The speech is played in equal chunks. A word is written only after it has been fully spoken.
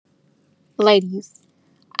Ladies,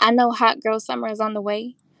 I know hot girl summer is on the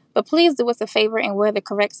way, but please do us a favor and wear the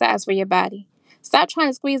correct size for your body. Stop trying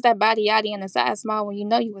to squeeze that body yaddy in a size small when you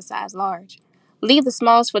know you a size large. Leave the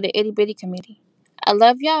smalls for the itty bitty committee. I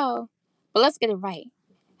love y'all, but let's get it right.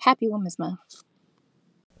 Happy Women's Month.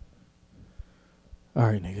 All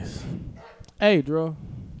right, niggas. Hey, Dro.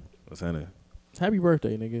 What's happening? Happy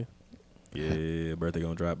birthday, nigga. Yeah, birthday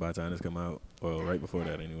gonna drop by the time this come out. Well, right before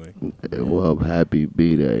that anyway. Well, happy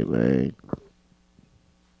B-Day, man.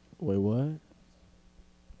 Wait, what?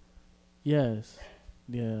 Yes.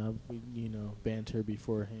 Yeah, we, banter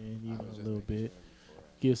beforehand, a little bit.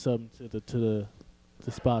 Give something to the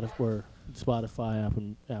Spotify,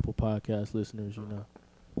 Apple Podcast listeners,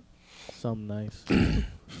 Something nice.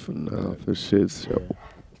 For shit's show. Yeah.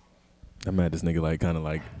 I'm mad this nigga kind of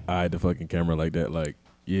eyed the fucking camera like that. Like,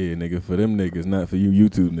 yeah, nigga, for them niggas, not for you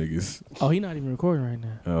YouTube niggas. Oh, he not even recording right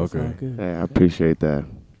now. Oh, okay. That's all good. Hey, I appreciate that.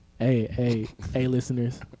 Hey,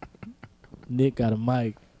 listeners. Nick got a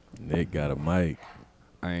mic. Nick got a mic.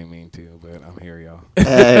 I ain't mean to, but I'm here, y'all.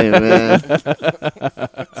 Hey, man.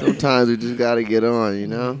 Sometimes we just got to get on,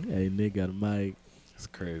 Hey, Nick got a mic. It's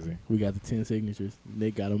crazy. We got the 10 signatures.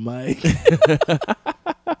 Nick got a mic.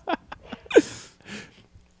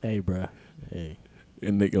 Hey, bruh. Hey.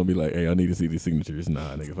 And Nick gonna be like, hey, I need to see these signatures.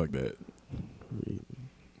 Nah, nigga, fuck that.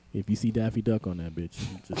 If you see Daffy Duck on that bitch,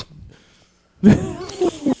 just... I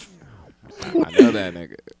know that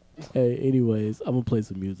nigga. Hey, anyways, I'm gonna play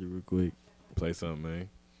some music real quick. Play something, man.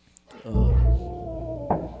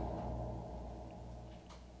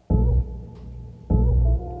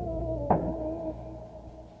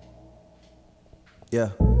 Yeah.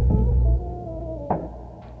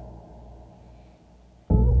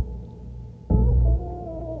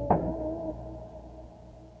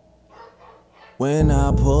 When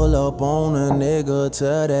I pull up on a nigga,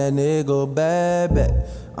 tell that nigga baby,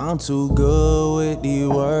 I'm too good with these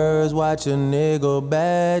words, watch a nigga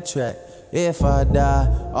backtrack. If I die,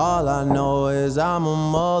 all I know is I'm a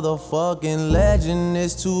motherfucking legend.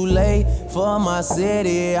 It's too late for my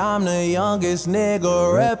city. I'm the youngest nigga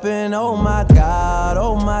reppin'. Oh my God,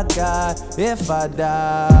 oh my God. If I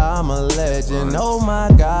die, I'm a legend. Oh my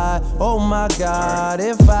God, oh my God.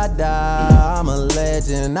 If I die, I'm a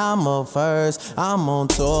legend. I'm a first, I'm on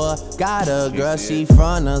tour. Got a girl, she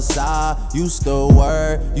from the south. Used to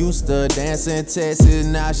work, used to dance in Texas.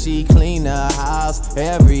 Now she clean the house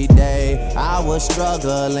every day. I was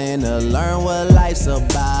struggling to learn what life's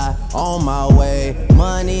about. On my way,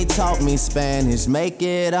 money taught me Spanish, make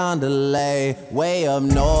it on delay. Way up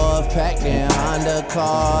north, packed in Honda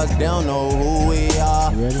cars. They don't know who we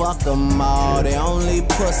are. Fuck them all, they only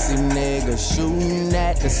pussy niggas shooting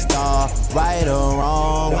at the star. Right or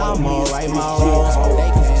wrong, I'ma right my wrongs.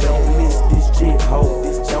 They can't don't miss this jit ho.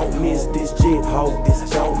 Don't miss this jit ho.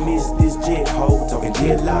 Don't miss this jit ho. Talking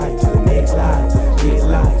get life to the next life. Get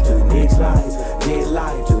life to the next life. Get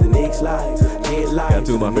life to the next life. Get life. Got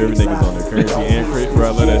two of my favorite niggas on there, Currency and Crit, bro. I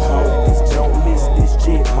love that shit. Don't miss this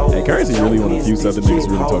jit ho. Hey, Currency really one of the few Southern niggas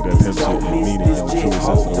really talk that pimp shit and mean it in the truest sense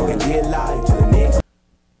of the word. Get life to the next.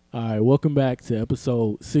 All right, welcome back to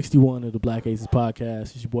episode 61 of the Black Aces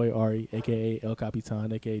podcast. It's your boy Ari, a.k.a. El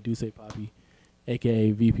Capitan, a.k.a. Duce Poppy,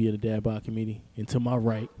 a.k.a. VP of the Dad Bod Committee. And to my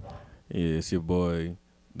right. Yeah, it's your boy,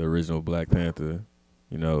 the original Black Panther.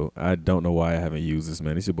 I don't know why I haven't used this,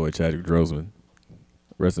 man. It's your boy, Chadwick Drosman.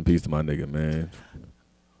 Rest in peace to my nigga, man.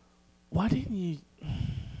 Why didn't you...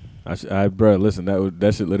 Bro, listen,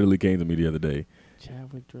 that shit literally came to me the other day.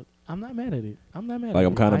 Chadwick Drosman. I'm not mad at it. I'm not mad Like, at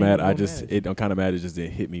I'm it. kind of mad. I'm I'm kind of mad it just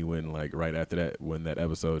didn't hit me when, right after that, when that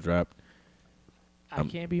episode dropped. I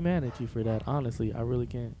can't be mad at you for that. Honestly, I really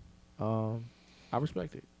can't. I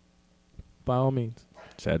respect it. By all means.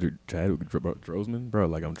 Chadwick Drosman?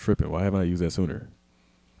 Bro, I'm tripping. Why haven't I used that sooner?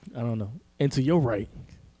 I don't know. And to your right.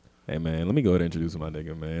 Hey, man, let me go ahead and introduce my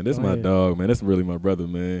nigga, man. This is Go my ahead. dog, man. That's really my brother,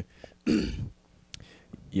 man.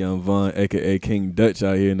 Young Von, a.k.a. King Dutch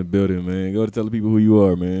out here in the building, man. Go to tell the people who you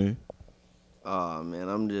are, man. Oh, man,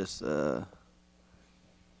 I'm just a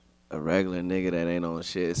regular nigga that ain't on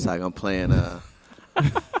shit. It's like I'm playing, nah.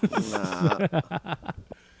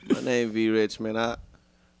 My name V Rich, man. I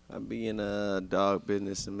be in dog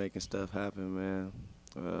business and making stuff happen, man.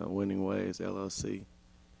 Winning Ways, LLC.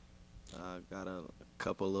 Got a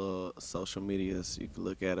couple of social medias. You can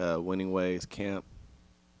look at Winning Ways Camp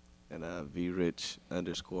and VRich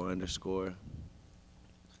 __.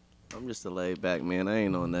 I'm just a laid back man. I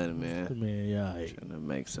ain't on nothing, man. Man, yeah. Trying to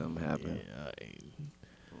make something happen.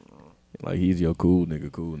 Like, he's your cool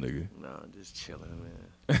nigga. No, just chilling,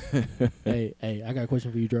 man. Hey, I got a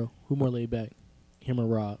question for you, Dro. Who more laid back, him or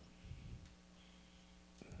Rob?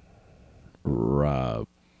 Rob.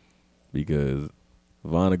 because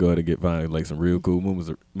Vaughn will go ahead and find like some real cool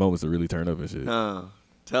moments to really turn up and shit.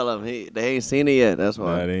 Tell them they ain't seen it yet. That's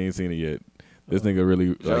why. Nah, they ain't seen it yet. This nigga really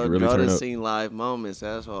really turn up. Seen live moments.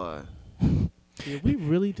 That's why. Did we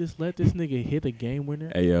really just let this nigga hit a game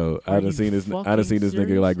winner? Hey yo, I done seen this serious?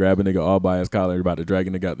 nigga like grab a nigga all by his collar, about to drag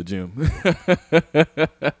a nigga out the gym.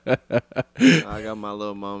 I got my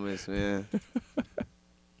little moments, man.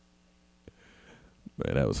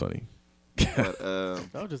 Man, that was funny. But,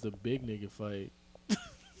 That was just a big nigga fight.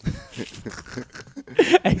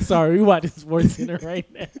 Hey, sorry, we watching Sports Center right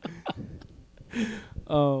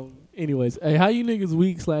now. Anyways, hey, how you niggas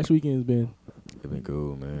weekends been? It been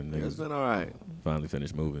cool, man. it's Niggas been all right. finally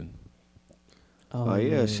finished moving. Oh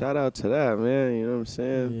yeah, man. shout out to that, man. You know what I'm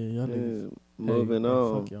saying? Yeah, y'all niggas. Moving Hey,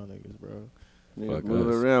 on. Fuck y'all niggas, bro. Niggas Fuck moving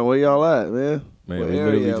us. around. Where y'all at, man? Man, What we area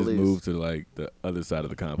literally at just least? moved to like the other side of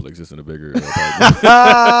the complex, just in a bigger apartment. That's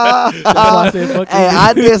why I said fuck Hey, you.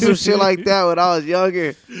 I did some shit like that when I was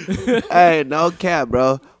younger. Hey, no cap,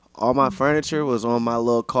 bro. All my furniture was on my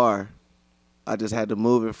little car. I just had to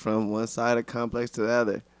move it from one side of the complex to the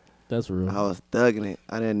other. That's real. I was thugging it.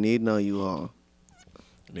 I didn't need no U-Haul.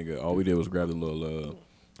 Nigga, all we did was grab the little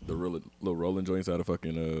rolling joints out of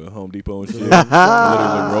fucking Home Depot and shit.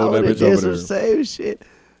 I roll that would've bitch did over some there. same shit.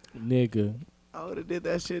 Nigga. I would have did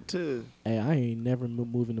that shit too. Hey, I ain't never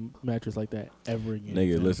moving a mattress like that ever again.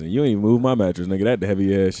 Nigga, fam. listen, you ain't even move my mattress, nigga. That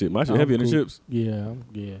heavy ass shit. My shit I'm heavier than cool. chips. Yeah.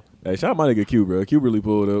 Hey, shout out my nigga Q, bro. Q really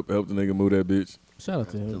pulled up, helped the nigga move that bitch. Shout out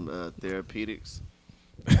to him. Some therapeutics.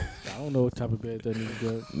 I don't know what type of bed that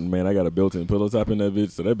nigga got. Man, I got a built-in pillow top in that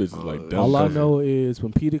bitch, so that bitch is like dumb All I comfort. know is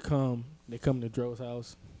when Peter they come to Dro's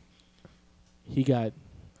house, he got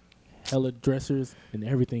hella dressers and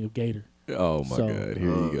everything of Gator. Oh my So- god, here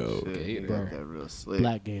you go. Shit, you Bro. got that real slick.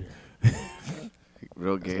 Black Gator.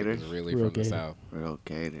 Real This gator. nigga's really Real from the gator. South. Real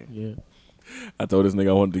gator. Yeah. I told this nigga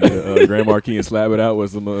I wanted to get a Grand Marquis and slap it out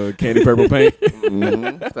with some candy purple paint.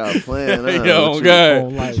 Stop playing, huh? Yo, What God.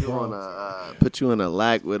 On life, Put you bro. on put you in a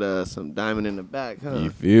lack with some diamond in the back, huh? You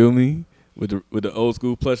feel me? With the old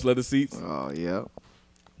school plush leather seats. Oh yeah,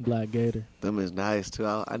 Black Gator. them is nice too.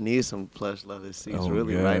 I need some plush leather seats Oh,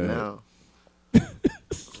 really God. right now.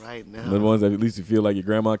 Right now. The ones that at least you feel like your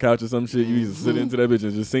grandma couch or some shit. You used to sit into that bitch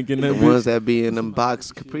and just sink in The that ones bitch. that be in them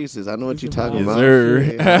box caprices. I know what you're talking Yes, about. sir.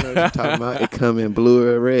 Yeah, I know what you're talking about. It come in blue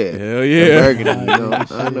or red. Hell Or yeah. burgundy. You know?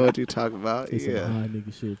 I know what you're talking about. It's some Yeah. high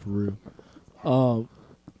nigga shit for real.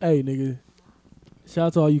 Hey nigga, shout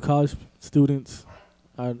out to all you college students.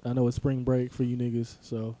 I know it's spring break for you niggas,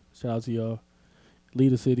 so shout out to y'all. Leave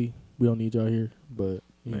the city. We don't need y'all here, but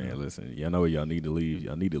you Man, know. listen, y'all know where y'all need to leave.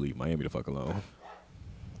 Y'all need to leave Miami the fuck alone.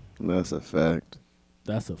 That's a fact.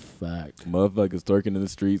 That's a fact. Motherfuckers twerking in the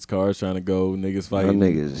streets, cars trying to go, niggas My fighting.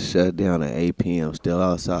 niggas shut down at 8 p.m. still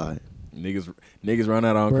outside. Niggas run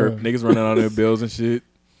out on Bruh. niggas running out on their bills and shit.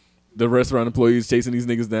 The restaurant employees chasing these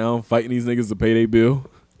niggas down, fighting these niggas to pay their bill.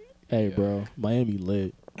 Hey, Yeah. bro, Miami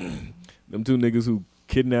lit. Them two niggas who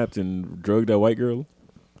kidnapped and drugged that white girl.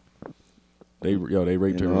 They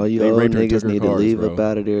raped her. And all you they old raped her and niggas took her need to cars, leave bro. up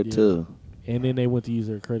out of there Yeah. too. And then they went to use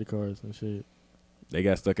their credit cards and shit. They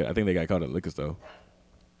got stuck. I think they got caught at a liquor store.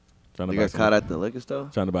 Trying They to buy got some, caught at the liquor store?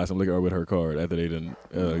 trying to buy some liquor with her card after they done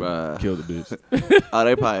Bruh. killed the bitch. Oh,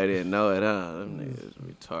 they probably didn't know it, huh? Them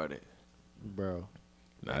niggas retarded. Bro.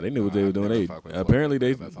 Nah, they knew what they Nah, were I've doing. never They fucked with apparently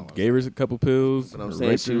they Florida. That's all gave her a couple pills. But I'm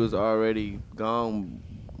saying raped she her. was already gone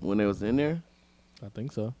when they was in there, I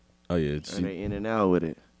think so. Oh yeah, and she, they in and out with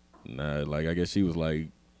it. nah. Like I guess she was like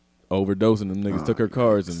overdosing. Them niggas took her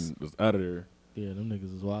cards and was out of there. Yeah, them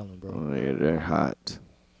niggas is wildin', bro. Oh, yeah, they're hot.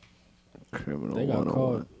 Criminal They got 101.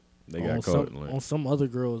 caught. They got on caught. some, and, like, on some other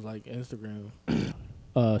girls like Instagram.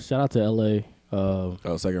 Shout out to LA. oh,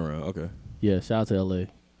 second round. Okay, Yeah, shout out to LA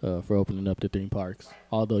for opening up the theme parks.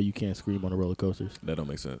 Although you can't scream on the roller coasters. that don't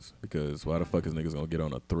make sense because why the fuck is niggas gonna get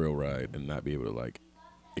on a thrill ride and not be able to like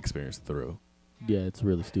experience the thrill? Yeah, it's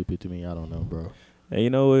really stupid to me. I don't know, bro. Hey, you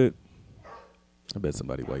know what? I bet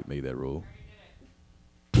somebody white made that rule.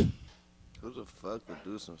 Who the fuck would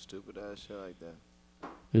do some stupid ass shit like that?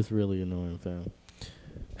 It's really annoying, fam.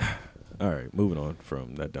 All right, moving on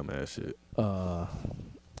from that dumbass shit.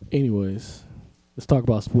 Anyways, let's talk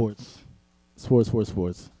about sports. Sports.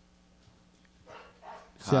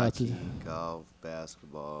 Shout out Hockey, to golf,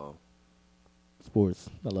 basketball. sports.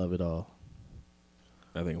 I love it all.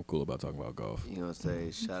 I think I'm cool about talking about golf. You gonna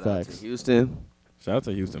say shout out Facts. to Houston? Shout out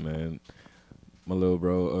to Houston, man. My little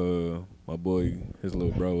bro, my boy, his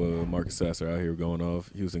little bro, Marcus Sasser out here going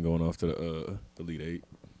off. Houston going off to the Elite Eight.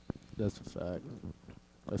 That's a fact.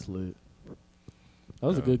 That's lit. That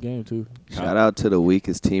was a good game too. Shout out to the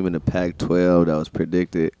weakest team in the Pac-12 that was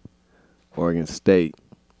predicted, Oregon State.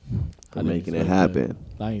 for I didn't making it expect happen.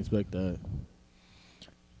 that. I didn't expect that.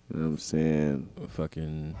 You know what I'm saying?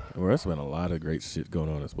 Fucking, well, there's been a lot of great shit going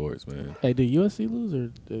on in sports, man. Hey, did USC lose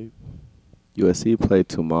or they? USC play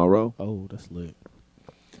tomorrow. Oh, that's lit.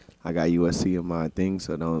 I got USC in my thing,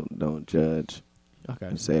 so don't judge. I got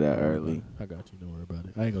And you. say that Don't worry early. about it. I got you. Don't worry about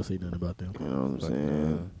it. I ain't gonna say nothing about them. You know what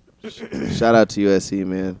I'm Fucking, saying? Shout out to USC,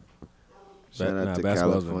 man. Shout out to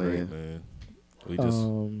basketball's been California. great, man. We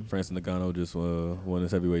just Francis Ngannou just won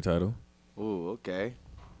his heavyweight title. Ooh, okay.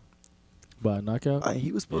 By a knockout.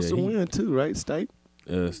 He was supposed Yeah, to he- win too, right? Stipe?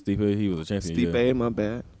 Stipe, he was a champion. Stipe, Yeah. my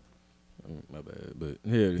bad. My bad, but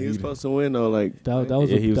yeah, He was supposed to win though. Like That was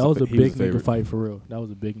Yeah, he was that the was a he was big the nigga favorite. fight for real. That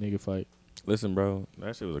was a big nigga fight. Listen, bro,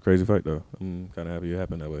 that shit was a crazy fight though. I'm kind of happy it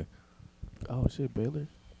happened that way. Oh shit, Baylor.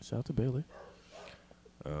 Shout out to Baylor.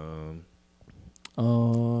 Um,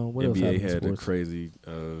 What else NBA happened in had a sports? crazy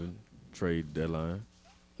trade deadline.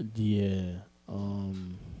 Yeah.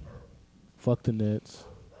 Fuck the Nets.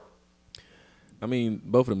 I mean,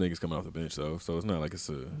 both of them niggas coming off the bench though, so it's not like it's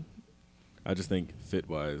a. I just think fit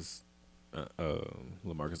wise,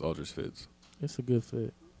 LaMarcus Aldridge fits. It's a good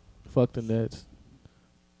fit. Fuck the Nets.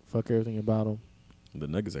 Fuck everything about them. The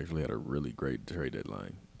Nuggets actually had a really great trade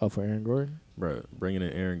deadline. Oh, for Aaron Gordon? Bro, bringing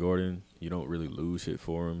in Aaron Gordon, you don't really lose shit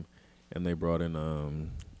for him. And they brought in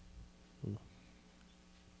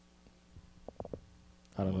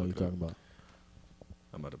I don't know what you're talking about.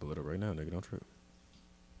 I'm about to pull it up right now, nigga. Don't trip.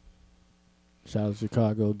 Shout out to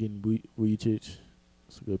Chicago getting Vujicic.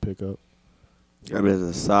 It's a good pickup. that is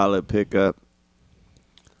a solid pickup.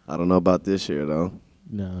 I don't know about this year though,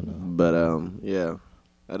 No. but yeah,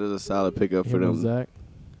 that is a solid pickup for Him with them. Zach.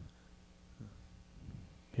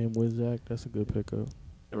 Him with Zach. That's a good pickup.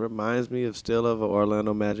 It reminds me of still of an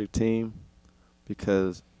Orlando Magic team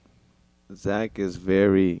because Zach is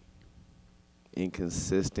very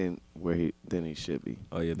inconsistent than he should be.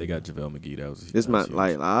 Oh yeah, they got JaVale McGee. That was. This that my was huge.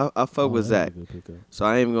 like I fuck with that's a Zach, good pickup. so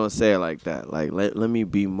I ain't even gonna say it like that. Like let me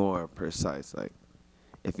be more precise. Like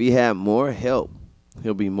if he had more help,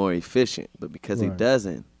 he'll be more efficient. But because he Right.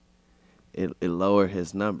 doesn't, it lower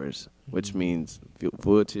his numbers, which Mhm. means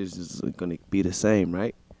Vujicic is gonna be the same,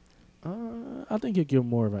 right? I think he'll give him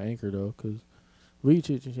more of an anchor though, because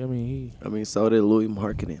Vujicic. I mean, I mean, so did Louis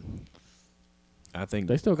Marketing. I think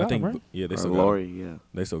They still got I think, him, right? Yeah, they Or still got him. Laurie, yeah.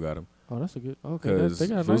 They still got him. Oh, that's a good. Okay, 'Cause they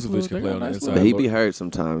got a nice Vucevic little. can They play got a on the nice inside. little. But he be hurt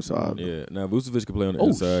sometimes, so Yeah. Now Vucevic can play on the Oh,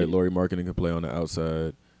 inside. shit. Laurie Marketing can play on the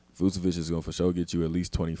outside. Vucevic is gonna for sure get you at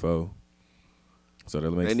least 24. So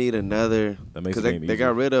that makes they need another that makes because the game they got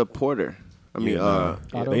easier. rid of Porter. I mean,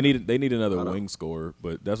 Otto. they need another Otto. wing scorer,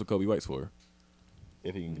 but that's what Kobe White's for.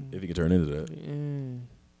 If he can turn into that. Yeah.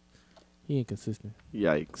 He ain't consistent.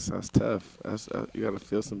 yikes, that's tough. That's you got to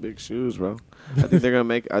fill some big shoes, bro. I think they're gonna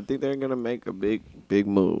make a big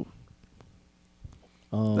move.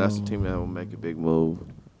 That's the team that will make a big move.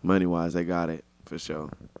 Money wise, they got it for sure.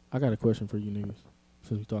 I got a question for you niggas.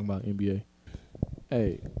 Since we talking about NBA.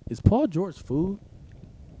 Hey, is Paul George food?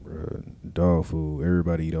 Bruh, dog food.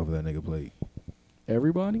 Everybody eat off of that nigga plate.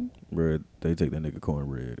 Everybody? Bruh, they take that nigga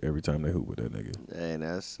cornbread every time they hoop with that nigga. And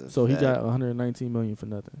that's a So he fact. got 119 million for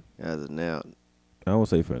nothing. As of now, I won't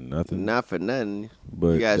say for nothing, not for nothing.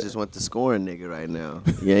 but You guys just want the scoring nigga right now.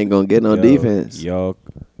 You ain't gonna get no yo, defense. Y'all,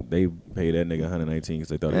 they paid that nigga 119 because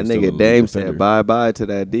they thought That he was still a nigga lead Dame defender. said bye bye to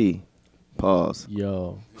that D. Pause.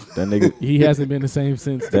 Yo, That nigga, he hasn't been the same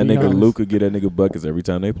since. to that be nigga honest. Luka get that nigga buckets every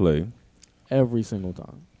time they play. Every single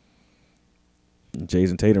time.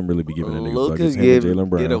 Jason Tatum really be giving that nigga Luka buckets. Him and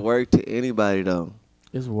Jalen get a Brown. work to anybody though.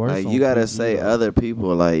 It's worse. Like on you gotta PG, say though. other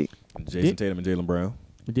people. Like Jason Tatum and Jalen Brown.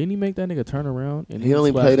 Didn't he make that nigga turn around? And he then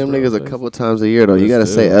only splash play them his niggas a face? couple times a year though. You But gotta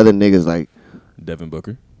say still. other niggas like Devin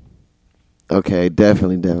Booker. okay,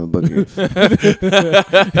 definitely Devin Booker.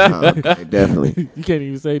 Okay, definitely. You can't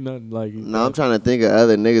even say nothing like. No, I'm trying to think of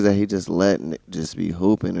other niggas that he just let just be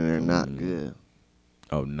hooping and they're not good.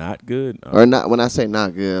 Oh, not good. Oh, Or not when I say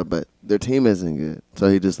not good, but their team isn't good. So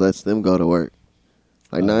he just lets them go to work.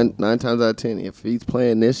 Like nine times out of 10, if he's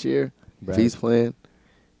playing this year, Brad, if he's playing,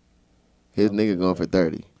 his nigga going for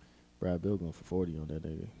 30 Brad Bill going for 40 on that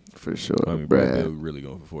nigga. for sure. I mean, Brad Brad. Bill really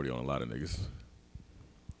going for 40 on a lot of niggas.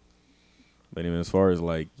 But even as far as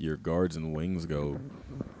like your guards and wings go,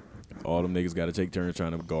 all them niggas got to take turns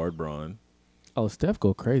trying to guard Braun. Oh, Steph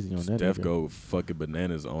go crazy on that Steph nigga. go fucking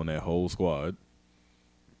bananas on that whole squad.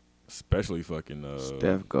 Especially fucking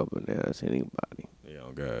Steph go bananas anybody. Yeah,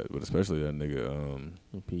 oh god, but especially that nigga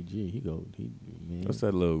PG, he man. what's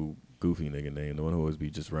that little goofy nigga name? The one who always be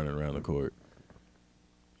just running around the court.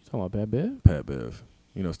 You talking about Pat Bev? Pat Bev.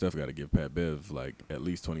 You know Steph got to give Pat Bev like at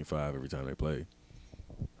least 25 every time they play.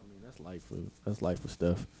 I mean, that's life for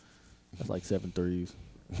Steph. That's like 7 threes.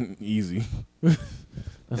 Easy.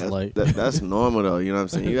 That's light. That's normal though. You know what I'm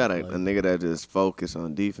saying? You got a Like- nigga that just focus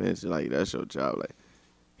on defense. Like that's your job. Like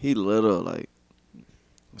he little. Like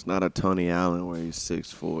it's not a Tony Allen where he's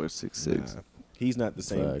 6'4", 6'6". Nah. He's not the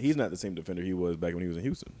same. Facts. He's not the same defender he was back when he was in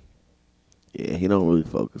Houston. Yeah, he don't really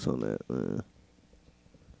focus on that, man.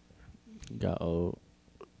 Got old.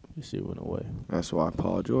 His shit went away. That's why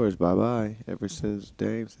Paul George, bye-bye. Ever since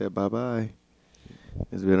Dame said bye-bye,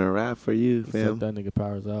 it's been a wrap for you, Except fam. that nigga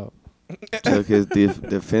powers out. Took his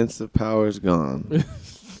defensive powers gone.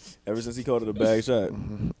 Ever since he called it a bag shot.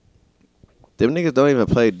 Them niggas don't even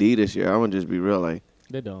play D this year. I'm going to just be real. Like,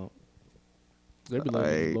 They don't. They be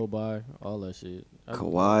letting Like- blow by, all that shit.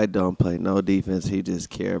 Kawhi don't play no defense. He just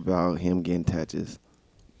care about him getting touches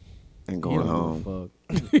and He going don't home. give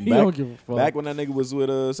a fuck. He don't give a fuck. Back when that nigga was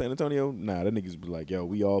with San Antonio, nah, that niggas be like, yo,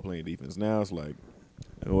 we all playing defense. Now it's like,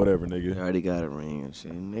 whatever, He nigga. already got a ring and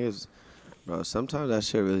shit. Niggas, bro, sometimes that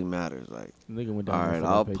shit really matters. Like, Nigga went all down right, there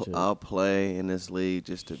I'll for that paycheck. I'll play in this league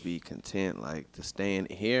just to be content, like to stay in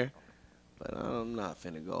here. But I'm not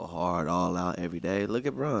finna go hard all out every day. Look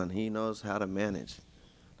at Bron. He knows how to manage.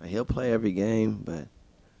 Like, he'll play every game, but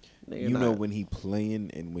nigga, You know not- when he playing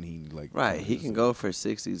and when he like. right. He can go for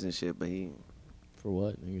 60s and shit, but he For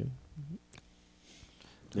what, nigga?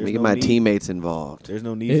 There's get no my need- teammates involved. There's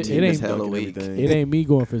no need It- for it team ain't- is hella hella weak. weak. It ain't me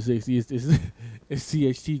going for 60. It's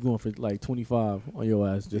CHT going for like 25 on your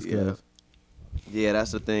ass just Yeah. cause. Yeah,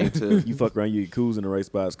 that's the thing too. You fuck around, you get Kuz in the right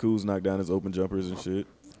spots. Kuz knock down his open jumpers and shit.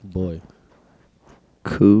 Boy,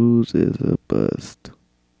 Kuz is a bust.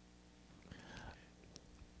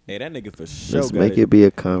 Hey, that nigga for sure. Let's got make it be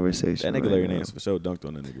a conversation. That nigga right Larry now. Nance for sure dunked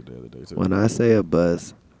on that nigga the other day too. When I say a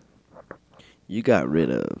bust, you got rid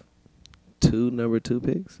of 2 number 2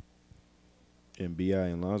 picks. And Bi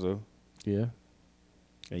and Lonzo, yeah.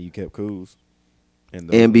 and you kept Kuz,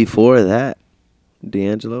 And before that,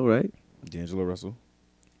 D'Angelo, right? D'Angelo Russell.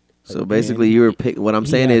 So basically, you were pick. What I'm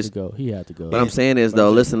saying is, He had to go. what I'm saying is But though.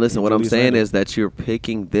 I'm Listen. saying- What I'm Julius saying Randle. is that you're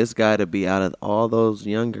picking this guy to be out of all those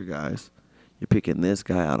younger guys. You're picking this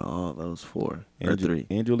guy out of all those 4 or 3.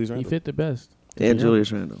 And Julius He Randle. fit the best. And Yeah.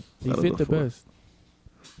 Julius Randle. He out of fit the 4. best.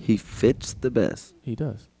 He fits the best. He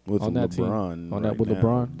does. with on that team. LeBron. On right that with now,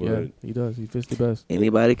 LeBron, but yeah, he does. He fits the best.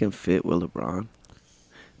 Anybody can fit with LeBron.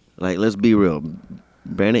 Like, let's be real.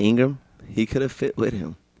 Brandon Ingram, he could have fit with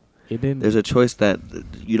him. It didn't. There's a choice that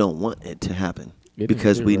you don't want it to happen it didn't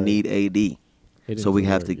because fit we right. need AD. It didn't So we fit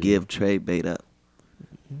have right, to yeah. give Trey bait up.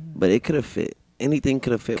 But it could have fit. Anything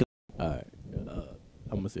could have fit. All right,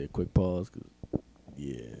 I'm gonna say a quick pause because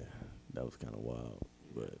yeah, that was kind of wild,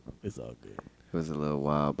 but it's all good. It was a little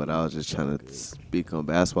wild, but I was just trying to speak on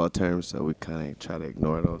basketball terms, so we kind of try to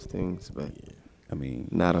ignore those things, but Yeah. I mean,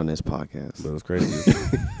 not on this podcast. but it's crazy.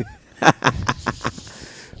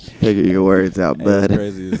 Figure your words out, Hey, bud. it's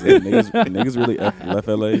crazy. Is that niggas really left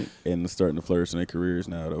LA and starting to flourish in their careers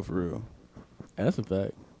now, though, for real. That's a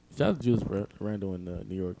fact. Shout out to Julius Randle in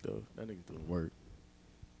New York though. That nigga's doing work.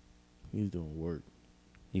 He's doing work.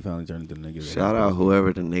 He finally turned into the nigga. that Shout he's out supposed to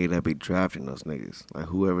whoever the nigga that be drafting those niggas. Like,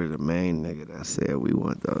 whoever the main nigga that said we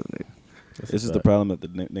want those niggas. be. It's just the problem that the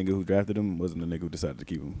nigga who drafted him wasn't the nigga who decided to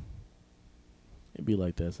keep him. It be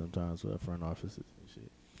like that sometimes with front offices and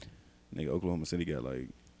shit. Nigga, Oklahoma City got like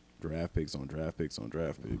draft picks on draft picks on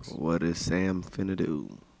draft picks. What is Sam finna do?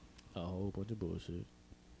 A whole bunch of bullshit.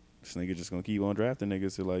 This nigga just gonna keep on drafting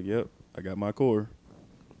niggas. So like, yep, I got my core.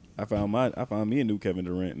 I found me a new Kevin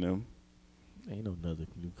Durant and them. Ain't no another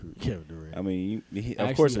new Kevin Durant. I mean, of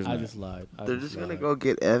Actually, course there's I not. just lied. They're just gonna go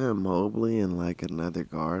get Evan Mobley and like another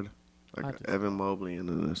guard, I like just- Evan Mobley and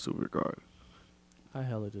then a super guard. I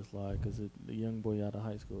hella just lied because the young boy out of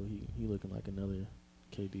high school, he looking like another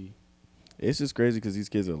KD. It's just crazy because these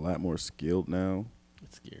kids are a lot more skilled now.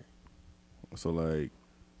 It's scary. So like,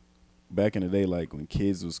 back in the day, like when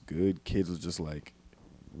kids was good, kids was just like,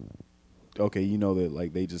 okay, you know that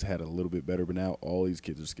like they just had a little bit better, but now all these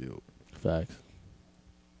kids are skilled. Facts.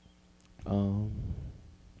 I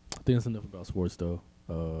think that's enough about sports though.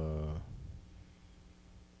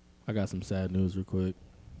 I got some sad news real quick.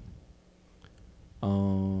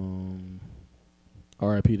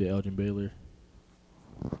 R.I.P. to Elgin Baylor.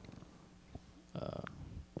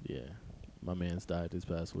 Yeah, my man's died this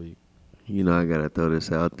past week. You know I gotta throw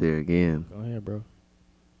this out there again. Go ahead, bro.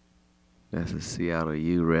 That's a Seattle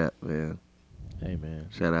U rep, man. Hey, man.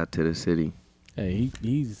 Shout out to the city. Hey,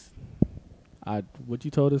 he's. What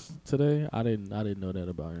you told us today? I didn't know that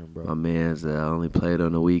about him, bro. My man's only played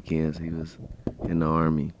on the weekends. He was in the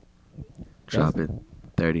Army, dropping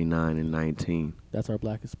 39 and 19. That's our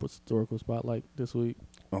Black Historical Spotlight this week.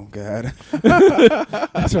 Oh God,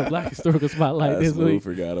 That's our Black Historical Spotlight I this smooth week.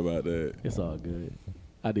 forgot about that. It's all good.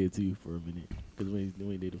 I did too for a minute because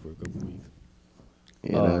we did it for a couple weeks.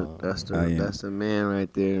 Yeah, that's I am. the man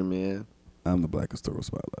right there, man. I'm the Black Historical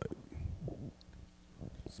Spotlight.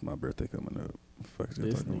 It's my birthday coming up. Fuck is you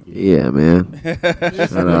This talking about? nigga. Yeah, man.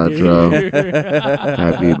 Shout out, Joe.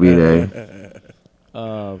 Happy B-Day.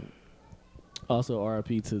 Also,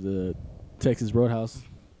 RIP to the Texas Roadhouse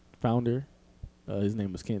founder. His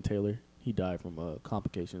name was Kent Taylor. He died from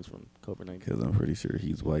complications from COVID-19. Because I'm pretty sure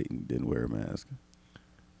he's white and didn't wear a mask.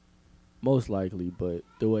 Most likely, but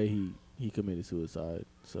the way he committed suicide,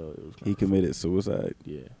 so it was. He committed suicide.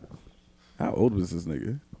 Yeah, How old was this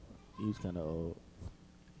nigga? he was kind of old.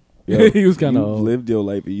 Yo, He was kinda you old. lived your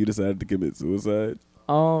life and you decided to commit suicide.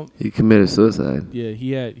 He committed suicide. Yeah,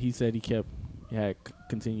 he said he had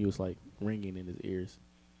continuous like ringing in his ears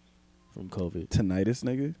from COVID. Tinnitus,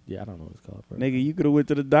 nigga. Yeah, I don't know what it's called, bro. Nigga, you could have went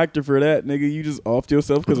to the doctor for that, nigga. You just offed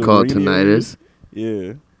yourself because It's of called ringing in your ears.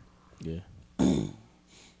 tinnitus. Yeah. Yeah.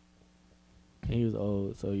 And he was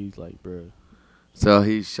old, so he's like, bro, So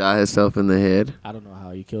he shot himself in the head. I don't know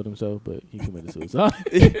how he killed himself, but he committed suicide.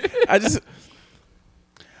 I just.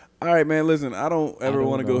 All right, man. Listen, I don't ever don't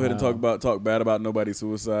want to go know ahead and how. talk bad about nobody's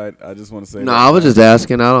suicide. I just want to say. No, I was just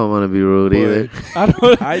asking. I don't want to be rude either.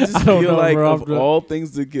 I just I don't feel know, like bro. of all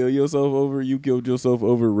things to kill yourself over, you killed yourself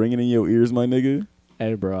over ringing in your ears, my nigga.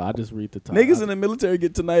 Hey, bro, I just read the top. Niggas in the military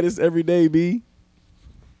get tinnitus every day, B.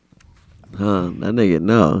 Huh? That nigga,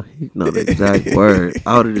 no. He know the exact word.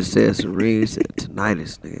 I would have just said serene. He said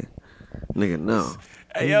tinnitus, nigga. Nigga, no.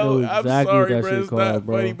 Hey, You yo, know I'm exactly sorry, what that bro. shit It's not called,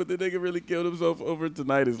 bro. funny, but the nigga really killed himself over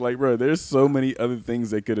tinnitus. Like, bro, there's so many other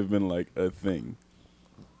things that could have been, like, a thing.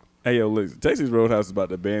 Hey, yo, listen. Texas Roadhouse is about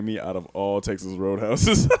to ban me out of all Texas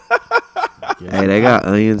Roadhouses. Yeah, Hey, they got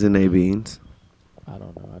onions in their beans. I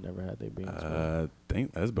don't know. I never had their beans. bro.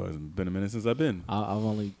 think that's about, it's been a minute since I've been. I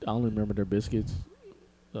only remember their biscuits.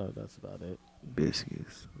 That's about it.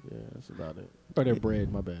 Biscuits. Yeah, that's about it. Or their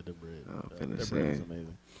bread. My bad. Their bread. Oh, Their finna bread is say.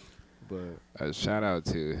 amazing. But A shout out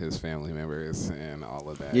to his family members and all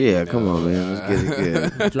of that. Yeah, you come know, on, man. Let's get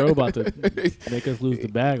it good. Joe about to make us lose the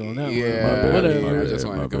bag on that one. Yeah, But whatever. I just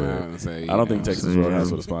My want to come bad. out and say. I don't think Texas. Texas Roadhouse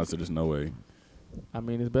would have sponsored this. No way. I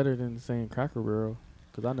mean, it's better than saying Cracker Barrel.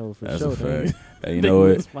 Because I know for That's sure. a they- fact. Hey, you they know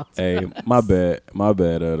would what? sponsor Hey, us. my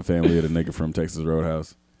bad. The family of the nigga from Texas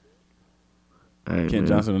Roadhouse. Hey, Kent man.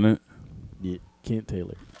 Johnson in it? Yeah, Kent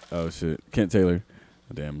Taylor. Oh, shit. Kent Taylor.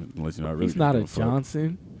 Damn, unless you know I really He's not don't a give fuck.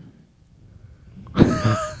 Johnson.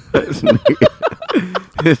 This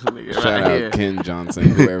nigga, this nigga Shout right out here. Ken Johnson,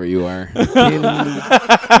 whoever you are.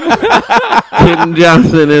 Kenton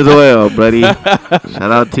Johnson as well, buddy.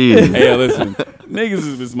 Shout out to you. Hey, listen. Niggas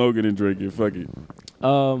has been smoking and drinking. Fuck it.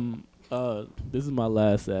 This is my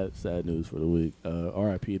last sad news for the week.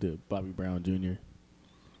 R.I.P. to Bobby Brown Jr.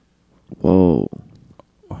 Whoa.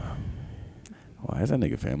 Why is that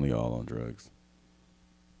nigga family all on drugs?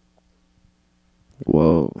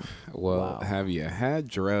 Whoa. Well, Wow. have you had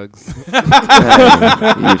drugs? Hey,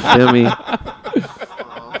 you feel me?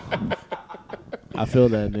 I feel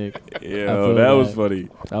that, Nick. Yeah, feel that was that. funny.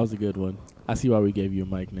 That was a good one. I see why we gave you a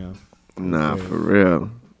mic now. Nah, for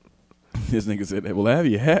real. This nigga said, well, have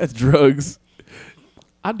you had drugs?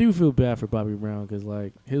 I do feel bad for Bobby Brown because,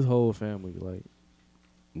 like, his whole family, like,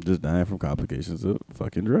 Just dying from complications of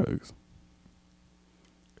fucking drugs.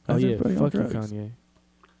 oh How's yeah, everybody on fuck you, drugs? Kanye.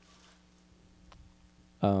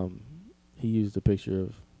 He used a picture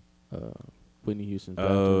of Whitney Houston's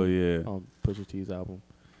Oh, bathroom yeah. on Pusha T's album.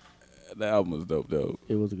 That album was dope, though.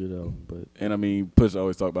 It was a good album, but And I mean, Push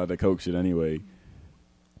always talk about that coke shit anyway.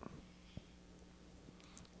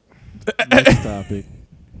 next topic.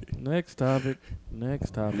 Next topic.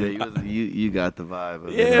 Next Yeah, topic. you got the vibe of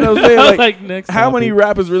it. Yeah, I'm saying, like, next how many topic.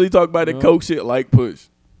 rappers really talk about the No. coke shit like Push?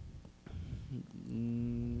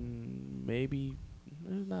 Maybe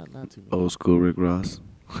not too many. Old school Rick Ross.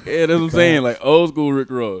 Yeah, that's what I'm saying. Like, old school Rick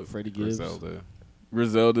Ross. Freddie Gibbs.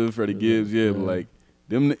 Griselda, Freddie Gibbs, yeah, but Yeah. like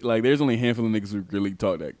them, like there's only a handful of niggas who really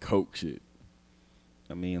talk that coke shit.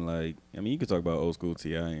 I mean, you could talk about old school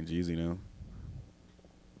Ti and Jeezy now.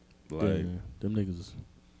 Like, Yeah, them niggas.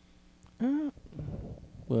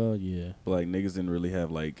 Well, yeah. but like niggas didn't really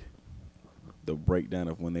have like the breakdown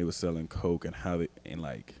of when they were selling coke and how they and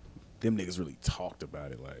like them niggas really talked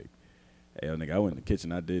about it. Like, hey, yo, nigga, I went in the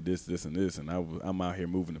kitchen, I did this, this, and this, and I'm out here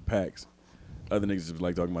moving the packs. Other niggas just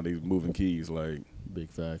like talking about these moving keys. Like, Big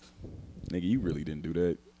facts. nigga, you really didn't do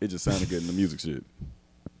that. It just sounded good in the music shit.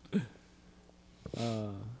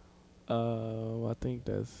 I think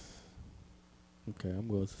that's okay. I'm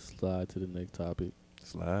going to slide to the next topic.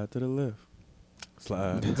 Slide to the left.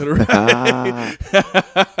 Slide to the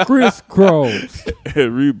right. Crisscross.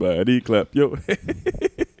 Everybody clap your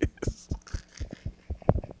hands.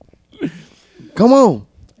 Come on.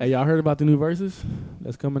 Hey, y'all heard about the new Versus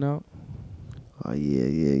that's coming out? Oh,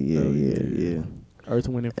 yeah. Earth,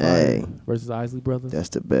 Wind, and Fire Hey. versus Isley Brothers. That's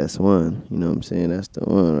the best one. You know what I'm saying? That's the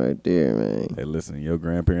one right there, man. Hey, listen, your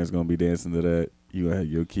grandparents gonna be dancing to that. You gonna have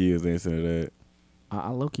your kids dancing to that. I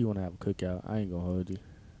low-key want to have a cookout. I ain't gonna hold you.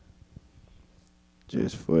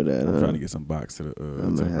 Just for that, I'm huh? trying to get some box to the.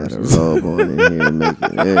 I'm to gonna the have a verses. robe on in here and make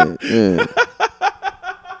it.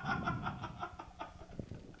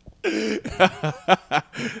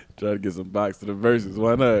 Try to get some box to the verses.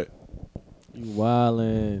 Why not? You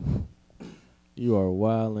wildin'. You are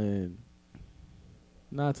wildin'.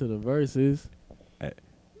 Not to the Versus.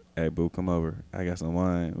 Hey, boo, come over. I got some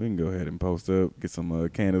wine. We can go ahead and post up, get some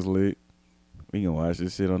candles lit. We can watch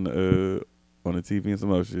this shit on the TV and some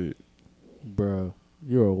more shit. Bro,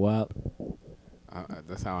 you're a wild.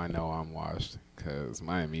 That's how I know I'm washed. Because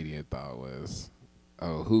my immediate thought was,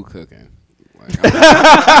 oh, who cooking? Like,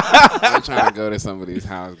 I'm trying to go to somebody's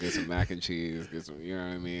house, get some mac and cheese, get some, you know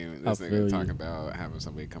what I mean? This I nigga feel talking you. about having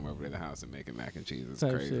somebody come over to the house and making mac and cheese. It's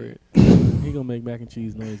Type crazy. shit. He gonna make mac and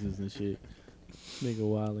cheese noises and shit. Nigga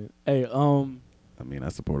wildin'. Hey, I mean, I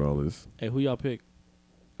support all this. hey, who y'all pick?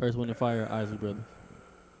 Earth, Wind, and Fire, or Isley Brothers?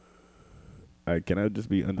 Can I just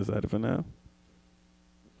be undecided for now?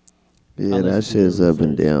 Yeah, I'll let that you do shit's your up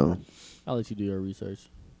and research. down. I'll let you do your research.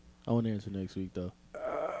 I want to answer next week though.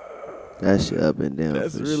 That shit up and down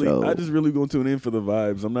That's for really. sure. I just really gonna tune in for the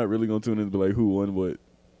vibes. I'm not really gonna tune in to be like who won what.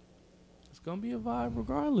 It's gonna be a vibe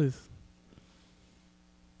regardless.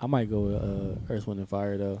 I might go with Earth, Wind, and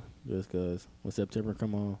Fire though, just cause when September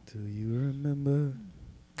come on, Do you remember?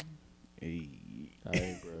 Hey.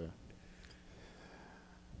 hey, bro.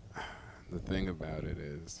 The thing about it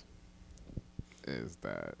is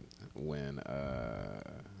that when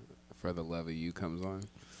For the Love of You comes on,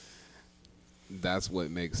 that's what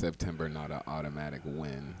makes September not an automatic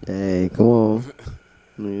win. Hey, come on.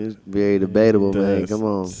 I mean, it's very debatable, man. Come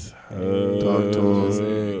on. Talk to Just him.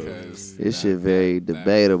 saying, 'cause This that- shit very that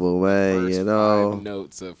debatable, man. First You know. 5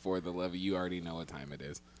 notes of For the Love of You already know what time it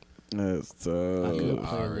is. That's I tough. could You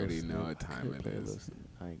play a already little know snip. what time I could it play a is. little snip.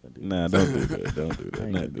 I ain't gonna do Nah, that. don't do that. Don't do I that.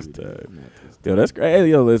 ain't Not gonna this do that. time. Not this Yo, that's great. Hey,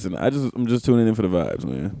 yo, listen. I'm just tuning in for the vibes,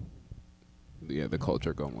 man. Yeah, the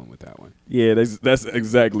culture going with that one. Yeah, that's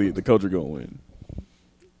exactly it. The culture gonna win.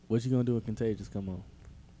 What you gonna do when Contagious come on?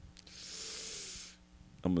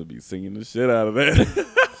 I'm gonna be singing the shit out of that.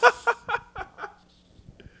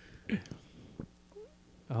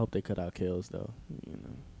 I hope they cut out Kales though. You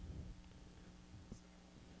know.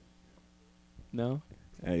 No,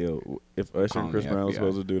 Hey, yo, if Usher Call and Chris me Brown was FBI.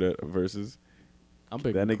 supposed to do that versus I'm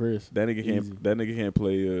that picking nigga, Chris. that nigga Easy. can't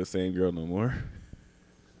play Same Girl no more.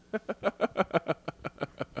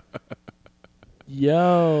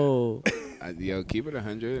 Yo, Yo, keep it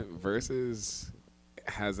 100. Versus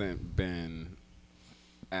hasn't been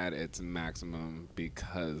at its maximum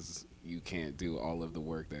because you can't do all of the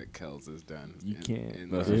work that Kels has done. You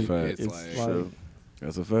can't. That's a fact. It's like, like,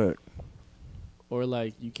 That's a fact. or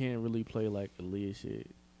like you can't really play like Aaliyah shit.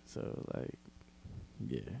 So like,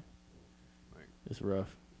 yeah, Like- it's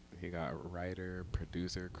rough. he got writer,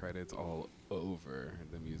 producer credits all over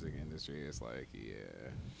the music industry. It's like, yeah.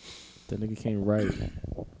 That nigga can't write.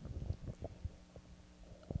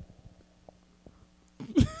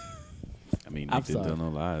 I mean, I'm Nick didn't sorry. tell no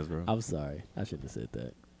lies, bro. I'm sorry. I shouldn't have said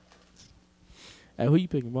that. Hey, who you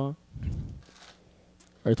picking, Vaughn?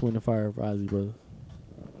 Earth, Wind, and Fire for Ozzy Brothers.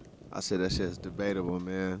 I said that shit's debatable,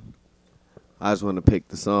 man. I just want to pick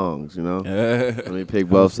the songs, you know? Let me pick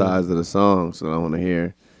both sides of the songs that I want to hear. You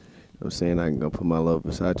know what I'm saying? I can go put my little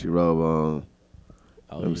Versace robe on.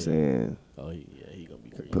 Oh, You know what I'm saying? Oh, yeah, he gonna be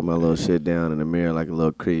crazy. Put my little shit down in the mirror like a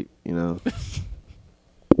little creep, you know?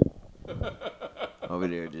 Over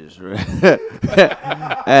there just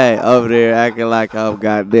hey, over there acting like I'm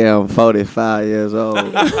goddamn 45 years old.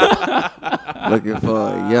 Looking for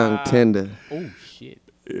a young tender. Oh, shit.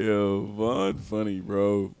 Yo, Vaughn, funny,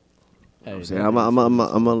 bro. Hey, I'm saying, I'm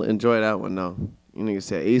gonna enjoy that one though. You niggas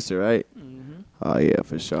said Easter, right? Mm-hmm. Oh yeah,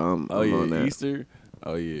 for sure. I'm Oh on yeah, that. Easter.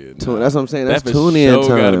 Oh yeah, That's what I'm saying. That's that for tune-in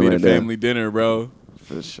sure gotta time be right the there. family dinner, bro.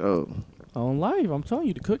 For sure. On live, I'm telling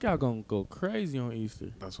you, the cookout gonna go crazy on Easter.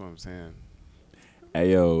 That's what I'm saying.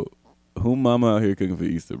 Hey yo, who mama out here cooking for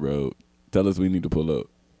Easter, bro? Tell us we need to pull up.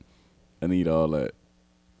 I need all that.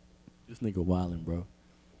 This nigga wildin', bro.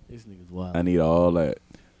 This nigga's wild. I need all that.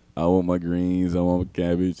 I want my greens. I want my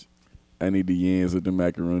cabbage. I need the yams with the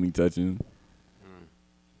macaroni touching.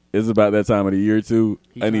 It's about that time of the year too.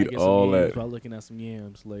 He I tryna need get some all yams that. By looking at some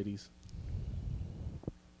yams, ladies.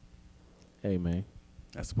 Hey man,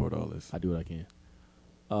 I support all this. I do what I can.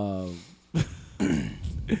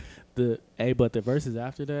 But the verses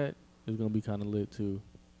after that is gonna be kind of lit too.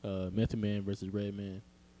 Method Man versus Redman.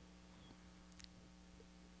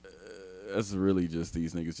 That's really just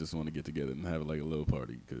these niggas just want to get together and have like a little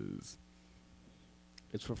party because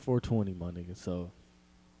It's for 420, my nigga. So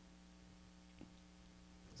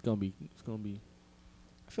it's gonna be.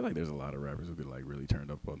 I feel like there's a lot of rappers who get like really turned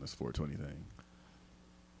up on this 420 thing.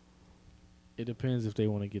 It depends if they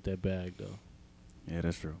want to get that bag though. Yeah,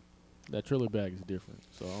 that's true. That Triller bag is different,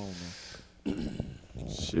 so I don't know.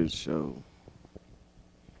 Shit show.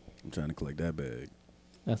 I'm trying to collect that bag.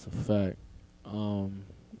 That's a fact.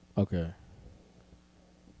 Okay.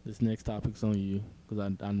 This next topic's on you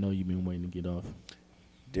because I know you've been waiting to get off.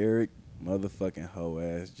 Derek motherfucking hoe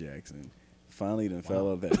ass Jackson finally done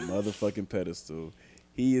fell off that motherfucking pedestal.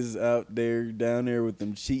 He is out there down there with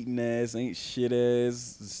them cheating ass, ain't shit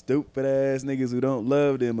ass, stupid ass niggas who don't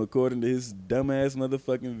love them according to his dumb ass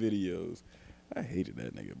motherfucking videos. I hated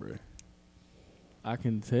that nigga, bro. I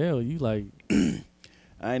can tell you like.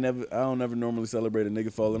 I don't never normally celebrate a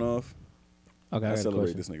nigga falling off. Okay, I got a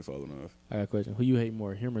celebrate question. this nigga falling off. I got a question. Who you hate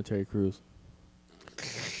more, him or Terry Crews?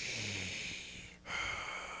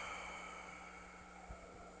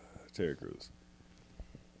 Terry Crews.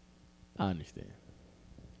 I understand.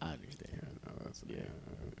 Yeah, no, that's Yeah.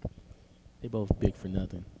 They both big for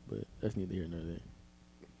nothing, but that's neither here nor there.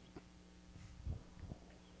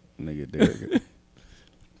 Nigga Derek.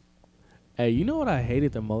 Hey, you know what I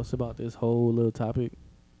hated the most about this whole little topic?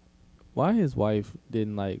 Why his wife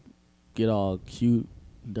didn't like get all cute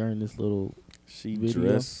during this little She video?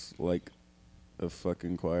 dressed like a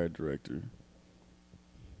fucking choir director.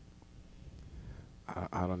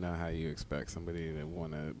 I don't know how you expect somebody to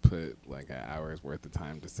want to put like an hour's worth of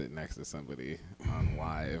time to sit next to somebody on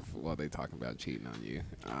live while they talking about cheating on you.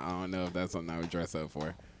 I don't know if that's something I would dress up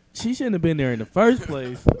for. She shouldn't have been there in the first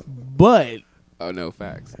place, but Oh, no,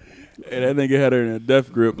 facts. And that nigga had her in a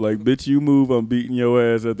death grip like, bitch, you move, I'm beating your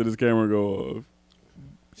ass after this camera go off.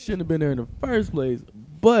 shouldn't have been there in the first place.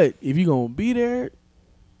 But if you gonna be there,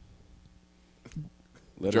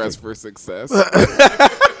 Let her Dress take- for success.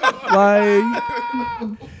 like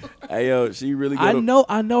Hey, yo, she really I go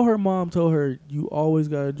to, know her mom told her you always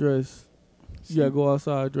gotta dress. You gotta go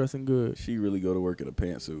outside dressing good. she really go to work in a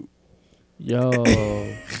pantsuit. Yo,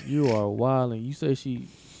 you are wilding. You say she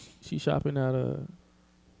shopping at a.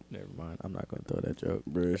 Never mind. I'm not gonna throw that joke.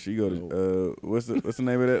 Bruh, she go to what's the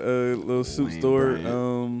name of that little suit Lane store?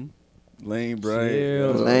 Bryant. Lane Bryant.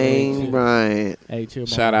 Chill. Lane Bryant. Hey, chill.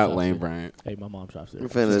 My Shout mom out shops Lane there. Bryant. Hey, my mom shops there. I'm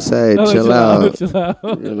finna say, No, chill out. Chill out.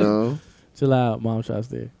 You know? Chill out. Mom shops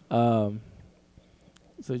there. So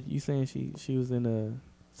you saying she was in a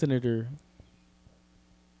senator?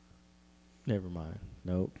 Never mind.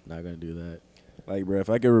 Nope. Not gonna do that. Like, bruh, if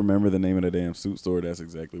I could remember the name of the damn suit store, that's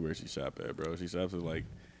exactly where she shop at, bro. She shops at like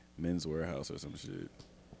Men's Warehouse or some shit.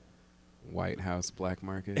 White House Black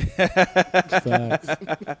Market. Facts.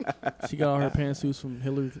 She got all her pantsuits from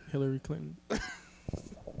Hillary Clinton.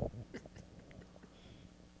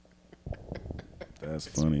 That's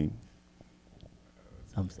funny.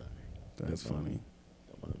 I'm sorry. That's funny.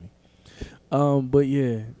 Don't mind me. But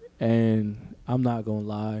yeah, and I'm not gonna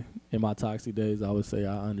lie. In my toxic days, I would say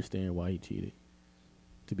I understand why he cheated.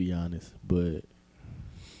 To be honest, but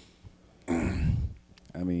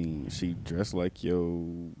I mean, she dressed like your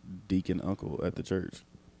deacon uncle at the church.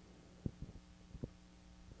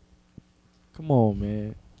 come on,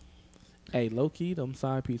 man. Hey, low key, them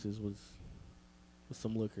side pieces was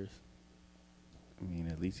some lookers. I mean,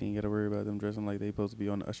 at least you ain't got to worry about them dressing like they supposed to be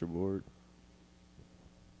on the usher board.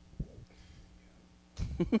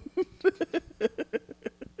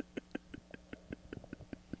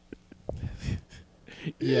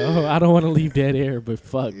 Yo, I don't want to leave dead air, but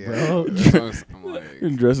fuck, bro. I'm like,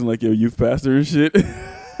 And dressing like your youth pastor and shit. Come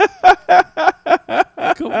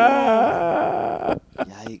on.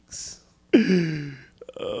 Yikes.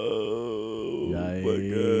 Oh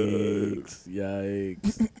Yikes.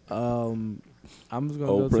 Yikes. I'm just my gonna god.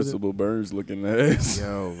 go Old to Principal Burns looking ass.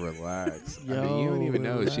 yo, relax. I mean, Yo, you don't even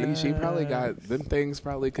know. She probably relax. got them things.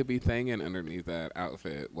 Probably could be thanging underneath that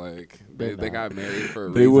outfit. Like they They're got not. married for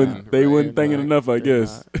a They reason. wouldn't. They right? wouldn't thinking Like, enough, I They're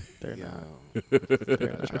guess. not. They're Yo,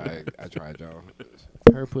 not. I tried, y'all.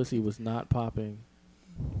 Her pussy was not popping.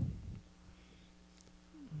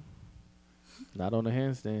 Not on the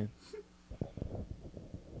handstand.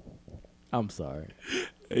 I'm sorry.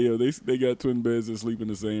 Hey yo, they got twin beds and sleep in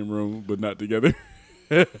the same room, but not together.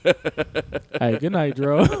 Hey, good night,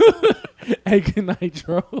 Dro. Hey, good night,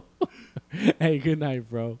 Dro. Hey, good night,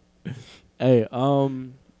 bro. Hey,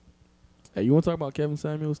 hey, you want to talk about Kevin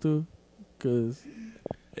Samuels too? Cause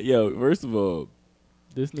Yo, first of all,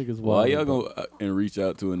 this nigga's why wild. y'all go and reach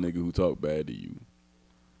out to a nigga who talk bad to you?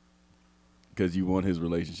 because you want his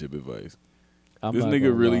relationship advice. I'm This not nigga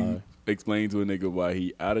gonna really lie. explained to a nigga why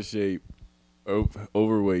he out of shape,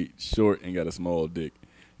 overweight, short, and got a small dick.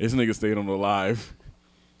 This nigga stayed on the live.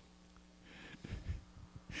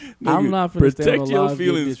 I'm Nigga, not finna stand protect on your live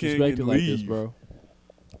getting feelings, King, disrespected and like this, leave. bro.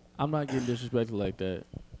 I'm not getting disrespected like that.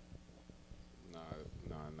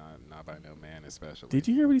 Not by no man, especially. Did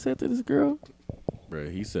you hear what he said to this girl? Bro,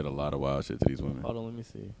 he said a lot of wild shit to these women. Hold on, let me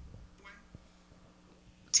see.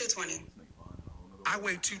 220. I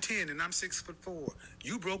weigh 210 and I'm 6'4".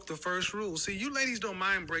 You broke the first rule. See, you ladies don't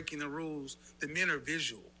mind breaking the rules. The men are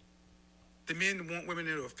visual. The men want women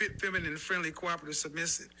that are fit, feminine, friendly, cooperative,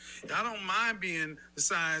 submissive. I don't mind being the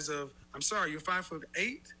size of, I'm sorry, you're 5'8"?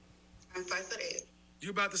 I'm 5'8".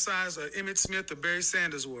 You're about the size of Emmitt Smith or Barry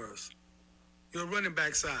Sanders was. You're a running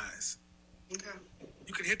back size. Okay.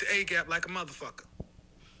 You can hit the A gap like a motherfucker.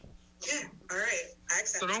 Yeah, all right. I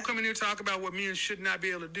accept. So don't come in here and talk about what men should not be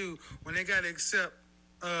able to do when they got to accept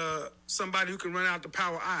somebody who can run out the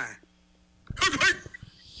power I.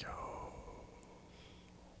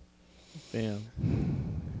 Damn.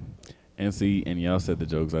 And see, and y'all said the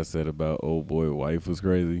jokes I said about old boy wife was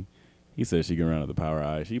crazy. He said she can run out the power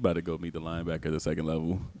eye. She about to go meet the linebacker at the second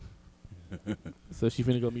level. So she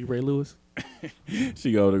finna go meet Ray Lewis?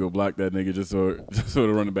 She go to go block that nigga just so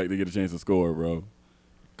the running back to get a chance to score, bro.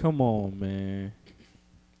 Come on, man.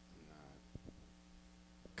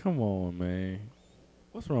 Come on, man.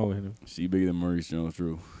 What's wrong with him? She bigger than Maurice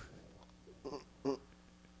Jones-Drew.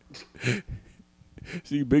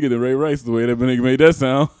 She bigger than Ray Rice, the way that nigga made that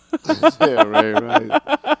sound. Yeah, right.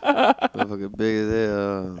 Motherfucker big as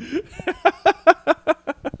hell.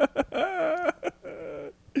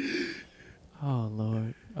 Oh,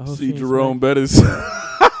 Lord. I hope See she ain't Jerome smack- Bettis.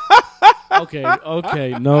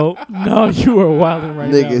 Okay. No, you are wilding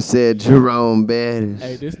right Nigga now. said Jerome Bettis.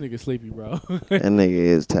 Hey, this nigga sleepy, bro. That nigga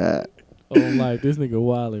is tired. Oh, like, this nigga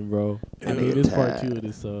wilding, bro. I mean, this part tired. 2 of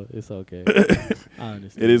this, so it's okay. I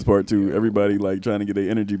understand. It is part 2. Everybody like trying to get their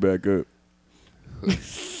energy back up.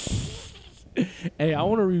 Hey, I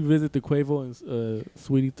want to revisit the Quavo and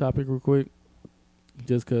Sweetie topic real quick,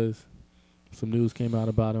 just because some news came out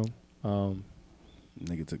about him.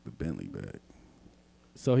 Nigga took the Bentley back.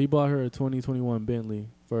 So he bought her a 2021 Bentley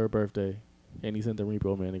for her birthday, and he sent the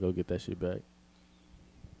repo man to go get that shit back.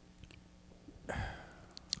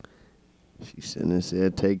 She sitting there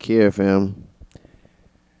said, take care, fam.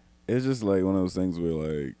 It's just like one of those things where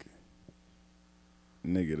like,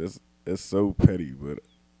 nigga, that's so petty, but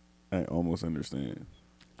I almost understand.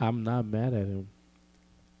 I'm not mad at him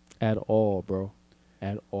at all, bro.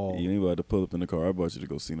 At all. You ain't about to pull up in the car. I bought you to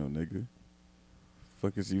go see no nigga.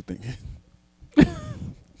 Fuck is you thinking?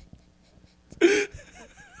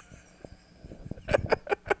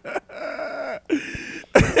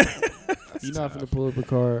 You're not finna pull up a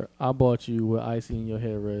car. I bought you with icy in your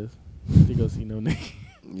hair, Rez, to go see no nigga.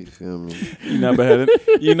 You feel me? You not about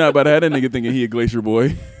to have that nigga thinking he a Glacier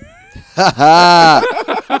boy.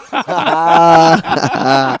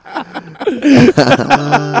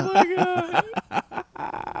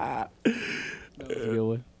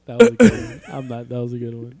 That was a good one. That was a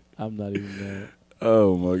good one. I'm not even mad.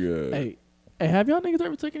 Oh my god. Hey, have y'all niggas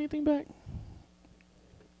ever took anything back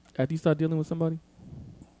after you start dealing with somebody?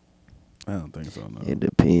 I don't think so. No. It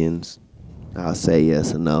depends. I'll say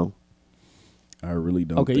yes or no. I really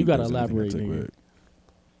don't. Okay, you think gotta there's anything I elaborate, took nigga.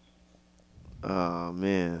 back. Oh,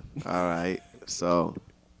 man. All right. So,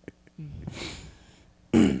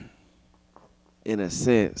 in a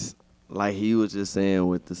sense, like he was just saying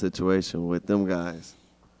with the situation with them guys,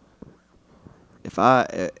 if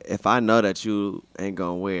I know that you ain't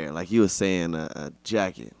gonna wear, like you was saying, a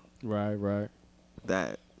jacket Right.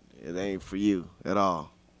 that it ain't for you at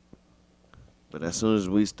all. But as soon as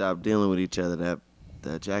we stop dealing with each other,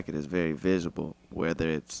 that jacket is very visible, whether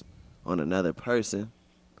it's on another person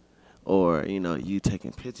or, you know, you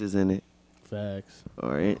taking pictures in it. Facts.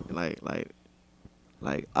 Or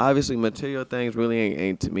like obviously material things really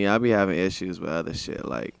ain't to me. I be having issues with other shit.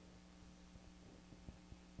 Like,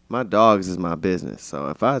 my dogs is my business. So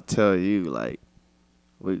if I tell you, like,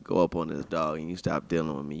 we go up on this dog and you stop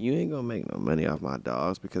dealing with me, you ain't gonna make no money off my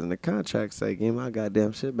dogs, because in the contract say, give my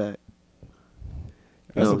goddamn shit back.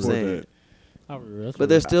 You know what I'm saying? But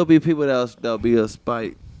there still be people that'll be a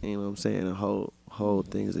spite, you know what I'm saying, and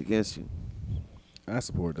hold things against you. I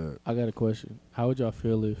support that. I got a question. How would y'all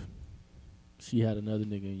feel if she had another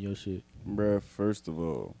nigga in your shit? Bruh, first of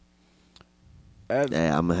all,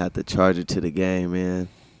 Yeah, I'm gonna have to charge it to the game, man.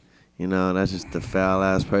 You know, that's just the foul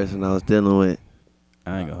ass person I was dealing with.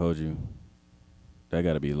 I ain't gonna hold you. That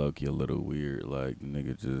gotta be low-key a little weird. Like,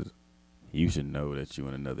 nigga, just, you should know that you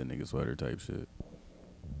in another nigga sweater type shit.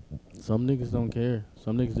 Some niggas don't care.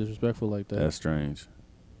 Some niggas disrespectful like that. That's strange.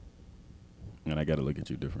 And I gotta look at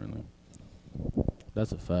you differently.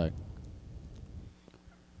 That's a fact.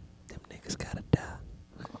 Them niggas gotta die.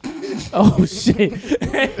 Oh shit.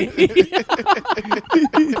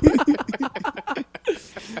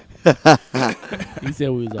 He said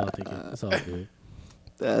we was all thinking. It's all good.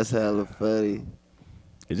 That's hella funny.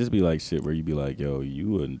 It just be like shit where you be like, yo,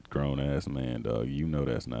 you a grown ass man, dog. You know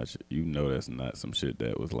that's not you know that's not some shit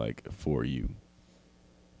that was like for you.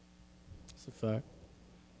 It's a fact.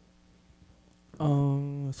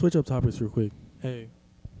 Switch up topics real quick. Hey.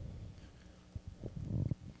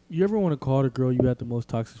 You ever want to call the girl you had the most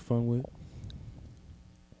toxic fun with?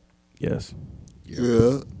 Yes. Yeah.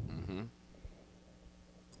 Mm-hmm.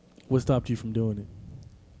 What stopped you from doing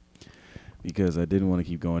it? Because I didn't want to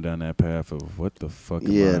keep going down that path of what the fuck am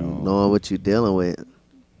I Yeah, on? knowing what you're dealing with.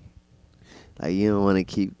 Like, you don't want to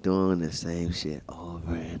keep doing the same shit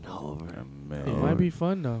over and over. Man. It might be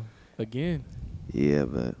fun though. Again. Yeah,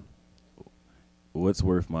 but What's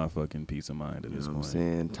worth my fucking peace of mind at you this know what I'm point?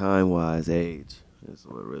 saying? Time-wise, age is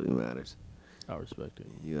what really matters. I respect it.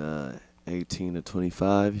 You 18 to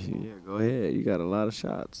 25, yeah, go ahead. You got a lot of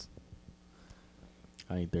shots.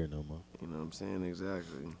 I ain't there no more. You know what I'm saying?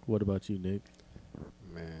 Exactly. What about you, Nick?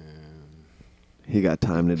 Man. He got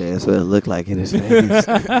time today. That's what it looked like in his face.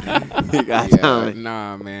 He got time.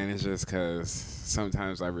 Nah, man. It's just because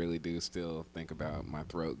sometimes I really do still think about my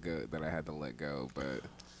throat gut that I had to let go, but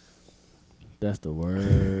That's the worst.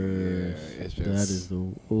 it's that just- is the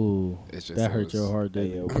ooh. it's just That it hurt was- your heart, Hey,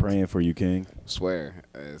 didn't yo, it? praying for you, King. swear.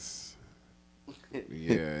 It's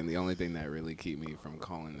yeah, and the only thing that really keep me from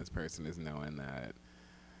calling this person is knowing that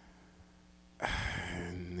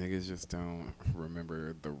niggas just don't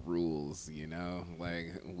remember the rules, you know? Like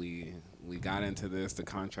we got into this, the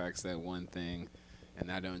contract said one thing, and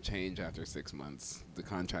that don't change after 6 months. The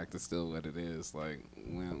contract is still what it is. Like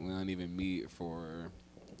we don't even meet for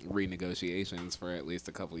renegotiations for at least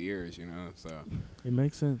a couple of years, you know? So It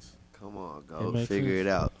makes sense. Come on, It go makes figure sense. it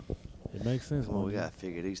out. It makes sense. Come on, we man. got to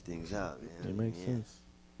figure these things out, man. It makes Yeah. sense.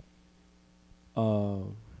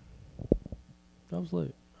 That was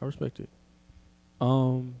lit. I respect it.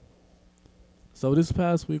 So this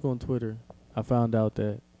past week on Twitter, I found out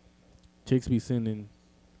that chicks be sending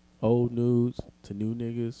old nudes to new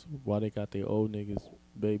niggas while they got their old niggas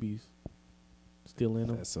babies still in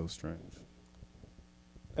them. That's so strange.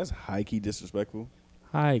 That's high key disrespectful.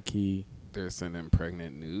 High key. they're sending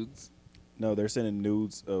pregnant nudes. No, they're sending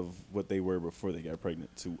nudes of what they were before they got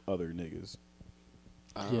pregnant to other niggas.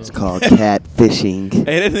 Yeah. It's called catfishing.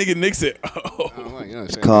 Hey, that nigga Nick said, "Oh, I'm like,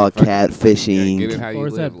 It's called catfishing. Get it how you Or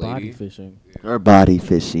is live, that body lady. fishing? Or body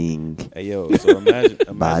fishing. hey yo." So imagine,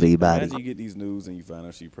 Body. imagine you get these news and you find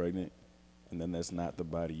out she's pregnant, and then that's not the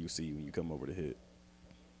body you see when you come over to hit.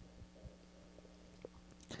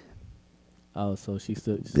 Oh, so she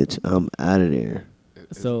still. Bitch, I'm out of there.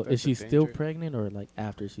 So that is she the still danger? pregnant or like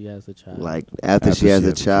after she has the child? Like, after she has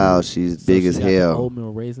a child, she's So big she as got the hell.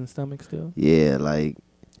 oatmeal raisin stomach still. Yeah, like,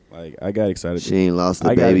 Like I got excited. she ain't lost the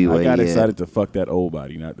I baby got weight yet. excited to fuck that old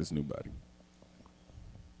body, not this new body.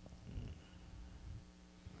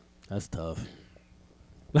 That's tough.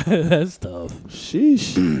 That's tough.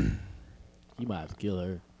 Sheesh. You might have to kill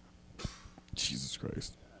her. Jesus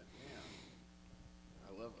Christ.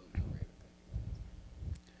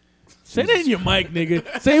 Say that in your mic,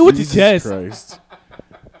 nigga. Say it with your chest. Christ.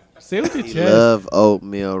 Say it with your He chest. love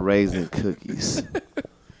oatmeal raisin cookies.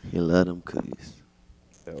 He love them cookies.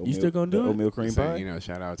 You still gonna do it? Oatmeal cream So, pie. you know,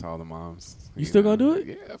 shout out to all the moms. You still gonna do it?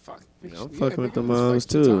 Yeah, fuck. I'm Yeah, fucking with the nigga, moms what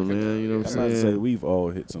the fuck too, talking man. about? You know what I'm I'm about to say saying? we've all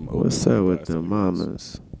hit some. oatmeal What's cream up with pies the some years.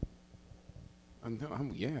 mamas?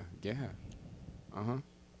 Yeah. Uh-huh.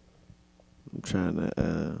 I'm trying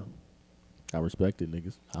to I respect it,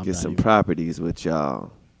 niggas. I'm get not some even- properties with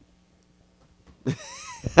y'all. You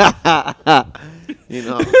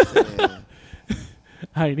know what I'm saying?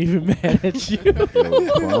 I ain't even mad at you. Yo,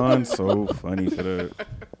 Von's so funny for that.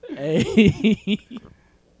 Hey.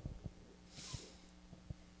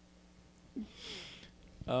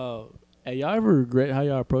 Oh, hey, y'all ever regret how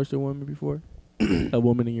y'all approached a woman before? A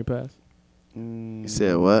woman in your past? You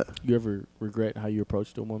said what? You ever regret how you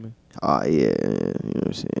approached a woman? Oh, yeah. You know what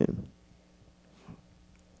I'm saying?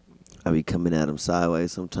 I be coming at them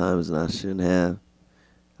sideways sometimes, and I shouldn't have.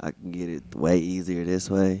 I can get it way easier this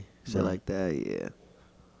way. Shit Right. like that, yeah.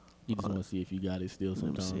 You just want to see if you got it still You know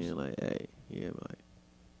what I'm sometimes. saying? Like, hey, yeah, like.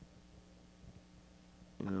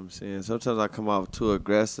 You know what I'm saying? Sometimes I come off too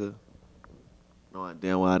aggressive. Knowing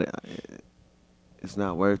damn well it's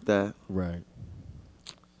not worth that. Right.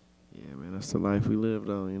 Yeah, man, that's the life we live,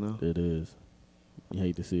 though, you know? It is. You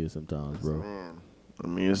hate to see it sometimes, bro. Man, I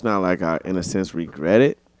mean, it's not like I, in a sense, regret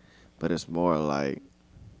it, but it's more like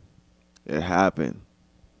it happened.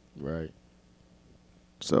 Right.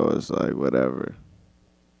 So it's like whatever.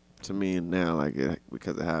 To me now, like it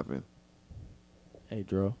because it happened. Hey,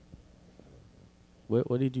 Dro.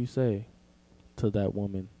 What did you say to that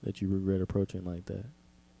woman that you regret approaching like that?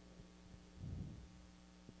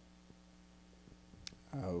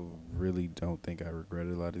 I really don't think I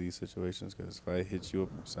regretted a lot of these situations because if I hit you up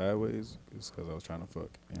sideways, it's because I was trying to fuck,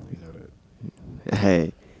 and we know that.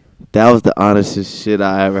 Hey, that was the honestest shit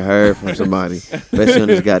I ever heard from somebody, especially on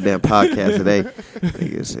this goddamn podcast today.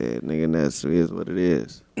 Nigga said, "Nigga, that's is what it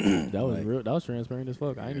is." That was Like- real. That was transparent as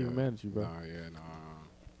fuck. I ain't even mad at you, bro. Oh, yeah, no.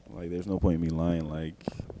 Like, there's no point in me lying. Like,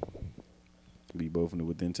 we both knew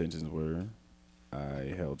what the intentions were.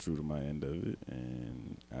 I held true to my end of it,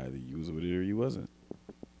 and either you was with it or you wasn't.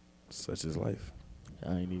 Such is life.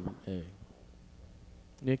 I ain't even. Hey,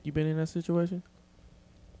 Nick, you been in that situation?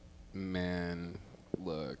 Man,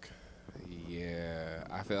 look, yeah,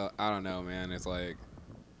 I don't know, man. It's like,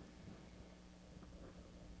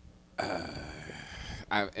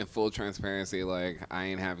 in full transparency, like, I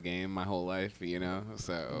ain't have game my whole life, you know?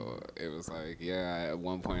 So it was like, yeah, at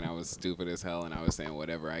one point I was stupid as hell and I was saying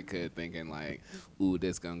whatever I could, thinking like, ooh,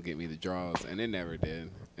 this gonna get me the draws, and it never did.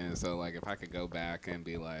 And so, like, if I could go back and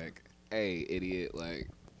be like, hey, idiot, like,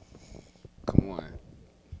 come on.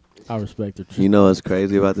 I respect the. You know what's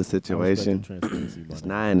crazy about the I respect the situation? transparency about It's it.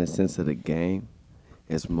 not in the sense of the game.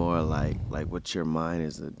 It's more like what your mind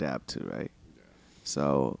is adapt to, right?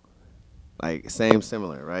 So, like,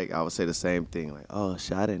 similar, right? I would say the same thing. Like, oh,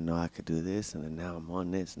 shit, I didn't know I could do this, and then now I'm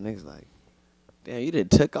on this. And niggas like, damn, you done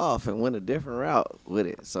took off and went a different route with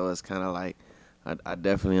it. So it's kind of like, I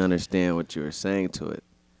definitely understand what you were saying to it.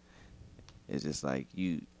 It's just like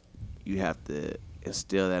you have to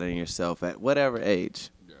instill that in yourself at whatever age.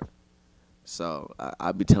 Yeah. So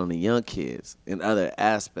I be telling the young kids in other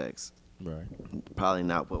aspects, Right. probably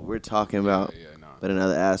not what we're talking about, Yeah, no. but in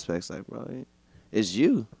other aspects, like, bro, it's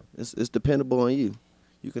you. It's dependable on you.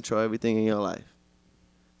 You control everything in your life.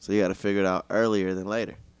 So you got to figure it out earlier than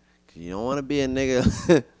later. 'Cause you don't want to be a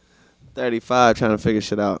nigga 35 trying to figure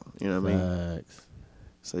shit out. You know what I mean? Facts.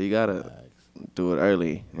 So you got to Facts. do it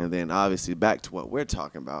early. And then obviously back to what we're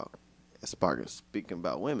talking about, as far as speaking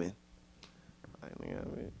about women. Like,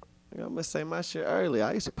 nigga, I'm going to say my shit early.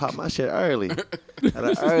 I used to pop my shit early. At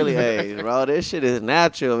an early age, bro. This shit is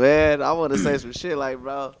natural, man. I want to say some shit like,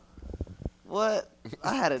 bro, what?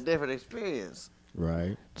 I had a different experience.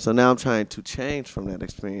 Right. So now I'm trying to change from that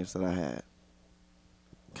experience that I had.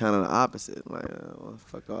 Kind of the opposite. Like, well,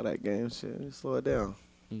 fuck all that game shit. Just slow it down.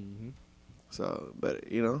 Mm-hmm. So, but,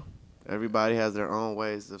 you know, everybody has their own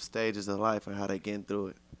ways of stages of life and how they getting through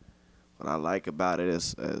it. What I like about it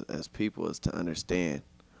as people is to understand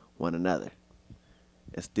one another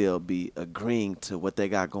and still be agreeing to what they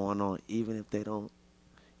got going on, even if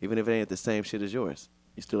it ain't the same shit as yours.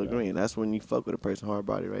 You still agreeing. That's when you fuck with a person hard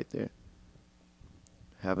body right there.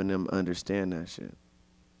 Having them understand that shit.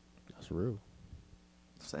 That's real.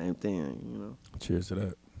 Same thing, you know. Cheers to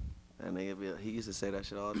that. That nigga he used to say that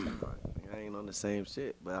shit all the time. Like, I ain't on the same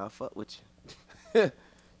shit, but I'll fuck with you.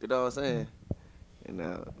 You know what I'm saying? And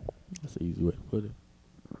That's an easy way to put it.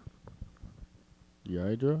 You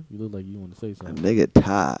alright, Dro? You look like you want to say a something. nigga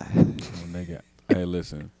tie. Oh, nigga. Hey,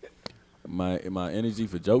 listen. My energy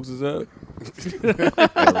for jokes is up.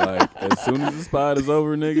 But, like, as soon as the spot is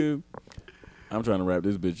over, nigga, I'm trying to wrap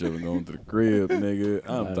this bitch up and go into the crib, nigga.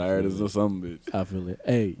 I'm tired as a some bitch. I feel it.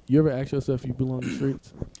 Hey, you ever ask yourself if you belong in the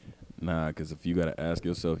streets? Nah, because if you got to ask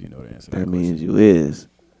yourself, you know the answer to That that means question. you is.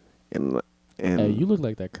 And Hey, you look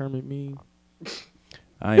like that Kermit meme.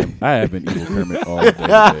 I have been evil Kermit all day today.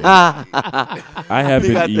 I have he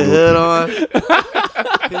been got the evil hood Kermit.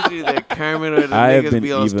 on. He's either Kermit or the I have niggas been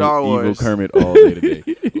be on evil Star Wars. Kermit all day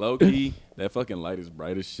today. Low key, that fucking light is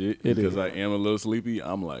bright as shit. It Because is. I am a little sleepy.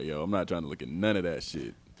 I'm like, yo, I'm not trying to look at none of that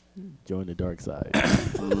shit. Join the dark side.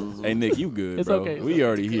 Hey, Nick, you good, It's bro? okay. it's We okay,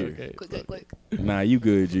 already it's here. okay. Nah, you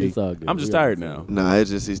good, G. It's all good. I'm just We already tired now. Nah, it's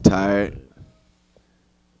just he's tired.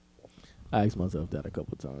 I asked myself that a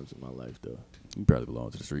couple times in my life, though. You probably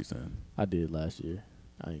belong to the streets, then. I did last year.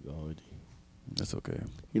 I ain't gonna hold you. That's okay.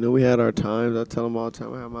 You know, we had our times. I tell them all the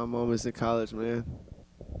time. I had my moments in college, man.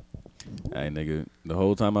 Hey, nigga, the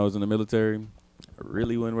whole time I was in the military, I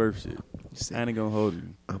really wasn't worth shit. I ain't gonna hold you.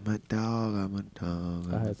 I'm a dog. I'm a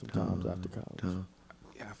dog. I I'm had a some times dog, after college. dog.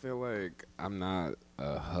 Yeah, I feel like I'm not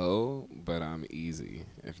a hoe, but I'm easy,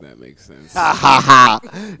 if that makes sense.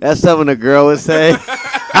 That's something a girl would say.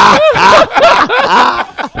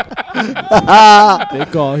 They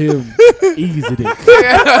call him Easy Dick.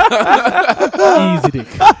 Easy Dick.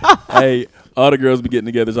 Hey, All the girls be getting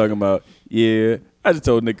together talking about, yeah, I just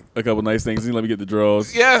told Nick a couple nice things. He let me get the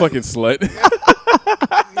draws. Yeah. Fucking slut.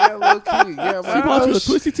 Yeah, low key. Yeah, She bought you a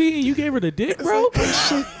Twisted Tea and you gave her the dick, bro?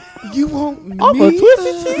 You want me? Off a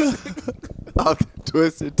Twisted Tea? Off the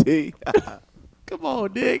Twisted Tea. Come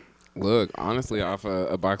on, Dick. Look, honestly, off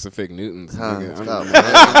a box of fake Newtons. Nigga, Stop, I'm-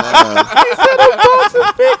 man.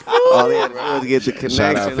 All he had to do was get the connection.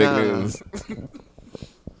 Shout out fake huh? Newtons.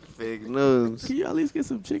 Fake news. Can you at least get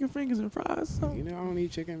some chicken fingers and fries? Or You something? know I don't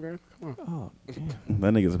eat chicken, bro. Come on. Oh, damn.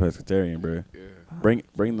 That nigga's a pescatarian, bro. Yeah. Bring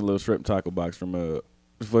the little shrimp taco box from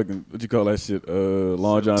fucking what you call that shit?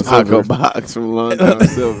 Long John Taco Silver. box from Long John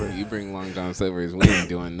Silver. You bring Long John Silver's, we ain't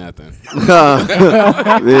doing nothing.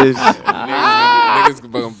 Bitch.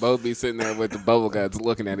 Niggas gonna both be sitting there with the bubble guts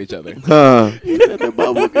looking at each other. You said the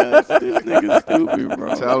bubble guts. This nigga stupid,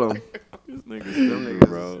 bro. Tell them. This nigga Them stupid, niggas.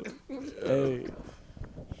 bro. Hey.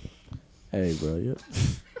 Hey, bro. Yep.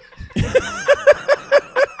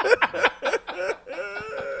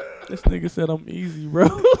 This nigga said I'm easy, bro.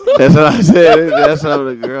 That's what I said. That's what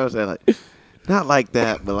the girl said. Like, not like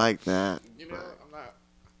that, but like that. You know, I'm not.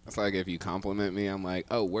 It's like if you compliment me, I'm like,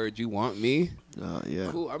 oh, word, you want me? Oh, yeah.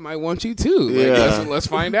 Cool, I might want you too. Like, Yeah. let's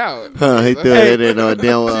find out. Huh, he threw it in on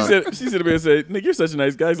damn well. She said to me and said, "Nick, you're such a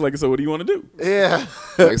nice guy." He's like, "So what do you want to do?" Yeah.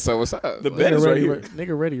 Like, so what's up? The Like, bed is right here.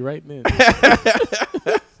 Nigga ready right then.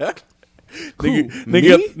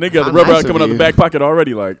 Nigga got the I'm rubber nice out coming of out the you. back pocket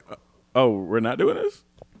already. Like, oh, we're not doing this.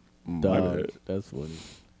 My Dog, bad. that's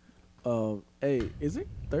funny. Hey, is it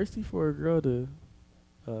thirsty for a girl to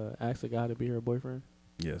ask a guy to be her boyfriend?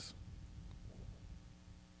 Yes.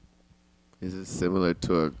 Is it similar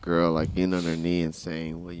to a girl like getting on her knee and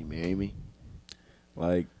saying, "Will you marry me?"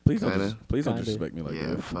 Like, please don't, Kinda. please don't Kinda. disrespect me like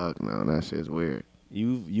Yeah, that. fuck no, that shit's weird.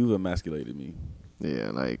 You've emasculated me. Yeah,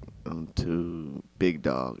 like I'm too big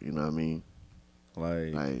dog. You know what I mean?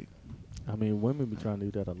 Like, Like, I mean, women be trying to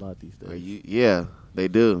do that a lot these are days. you? Yeah, they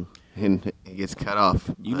do, and it gets cut off.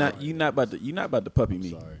 you not about to puppy me.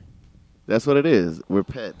 Sorry. That's what it is. We're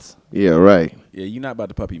pets. Yeah, right. Yeah, you not about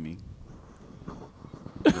to puppy me.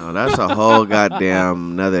 No, that's a whole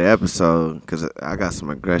goddamn another episode because I got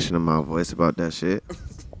some aggression in my voice about that shit.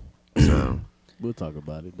 So, We'll talk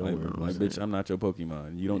about it. Don't Like, worry about like, it. bitch, I'm not your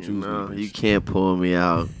Pokemon. You don't choose no, me. Bitch. you can't pull me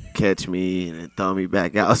out, catch me, and then throw me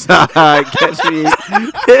back outside. Catch me.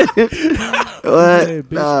 What? Hey,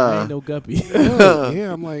 bitch, I Nah. ain't no guppy.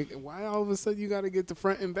 yeah, I'm like, why all of a sudden you got to get the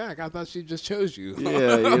front and back? I thought she just chose you.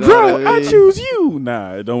 Yeah, you know Bro, what I I mean? choose you.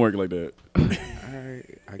 Nah, it don't work like that.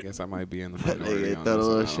 Alright, I guess I might be in the minority Nigga, on throw the this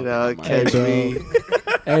little one. I shit don't out, think I might catch be. me.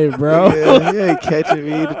 Hey, bro. Yeah, you ain't catching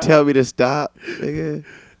me to tell me to stop, nigga.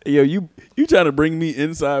 Yo, you trying to bring me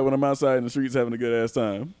inside when I'm outside in the streets having a good ass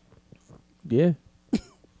time? Yeah.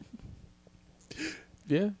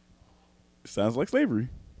 Yeah. Sounds like slavery.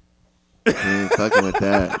 Ain't fucking with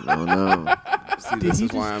that. No. See, Did this he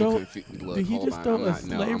is why just I'm throw- confused. Look, did he hold just on. throw I'm a not,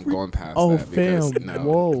 no, I'm slavery? going past Oh, that because fam, no,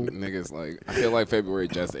 whoa. niggas like I feel like February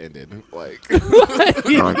just ended. Like,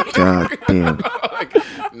 Oh, god damn. like,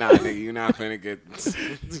 nah, nigga, you're not finna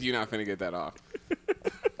get that off.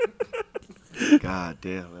 God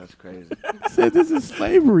damn, that's crazy. Said this is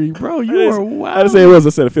slavery, bro. You didn't are I wild. didn't say it was. I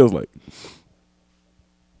said it feels like.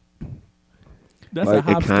 That's like, a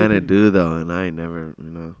It hop, kind skip, of do though, and I ain't never,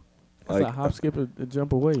 That's like- a hop, skip, and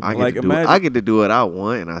jump away. I man. get, Like, to imagine- I get to do what I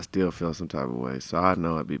want, and I still feel some type of way. So I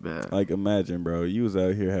know it'd be bad. Like, imagine, bro, you was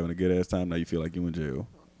out here having a good ass time. Now you feel like you in jail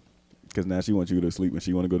because now she wants you to sleep when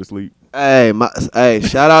she want to go to sleep. Hey,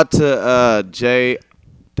 shout out to J.R.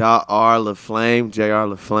 LaFlame, J.R.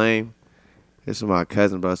 LaFlame. This is my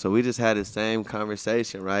cousin, bro. So we just had the same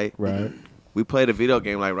conversation, right? Right. We played a video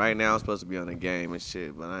game. Like right now, I'm supposed to be on a game and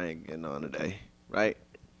shit, but I ain't getting on today, right?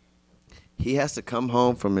 He has to come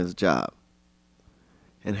home from his job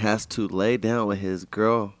and has to lay down with his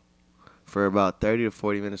girl for about 30 to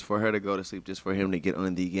 40 minutes for her to go to sleep, just for him to get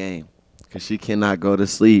on the game, because she cannot go to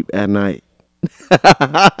sleep at night.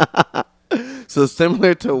 So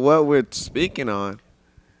similar to what we're speaking on,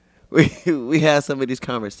 we had some of these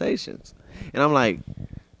conversations, and I'm like,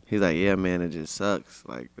 he's like, yeah, man, it just sucks.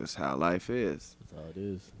 Like, that's how life is. That's all it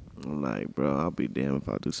is. I'm like, bro, I'll be damned if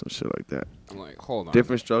I do some shit like that. I'm like, hold on.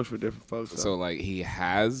 Different strokes for different folks. So like he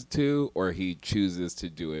has to, or he chooses to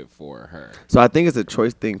do it for her. So I think it's a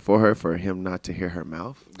choice thing for her, for him not to hear her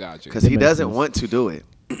mouth, Gotcha. because he makes doesn't sense. want to do it.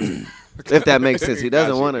 If that makes sense, he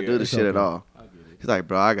doesn't Gotcha, want to do yeah. the shit at all. He's like,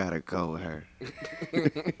 bro, I gotta go with her.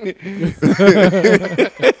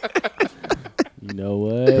 You know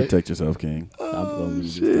what? Protect yourself, King. I'm gonna leave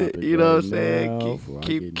this Shit, topic you know right what I'm saying? now before I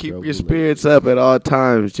get in Keep trouble your later. spirits up at all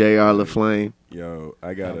times, J.R. LaFlame. Yo, I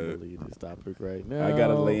I'm gonna gotta leave this topic right now.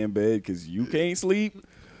 lay in bed because you can't sleep.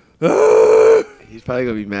 He's probably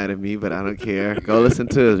gonna be mad at me, but I don't care. Go listen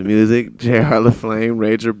to his music. J.R. LaFlame,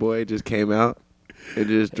 Ranger Boy just came out. It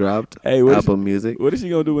just dropped. Hey, what is- Apple Music. What is she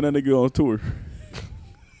gonna do when that nigga on tour?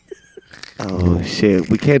 Oh shit,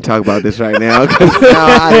 we can't talk about this right now because now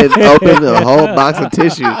I just opened a whole box of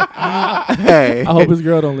tissue. Hey, I hope his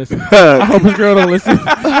girl don't listen. I hope his girl don't listen.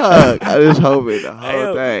 fuck. I just hope it the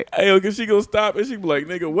whole thing. Hey, yo, cause she gonna stop and she be like,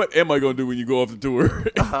 nigga, what am I gonna do when you go off the tour?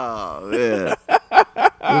 Oh man,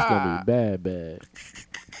 It's gonna be bad.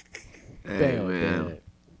 hey Bad, man. bad.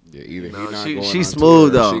 Yeah, either he No, not she- going she on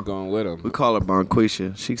smooth, tour or though. She going with him. We call her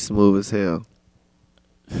Bonquisha. She's smooth as hell.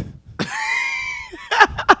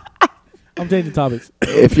 I'm changing topics.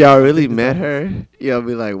 If y'all really met her, y'all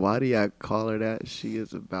be like, why do y'all call her that? She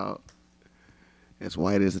is about as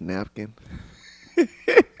white as a napkin.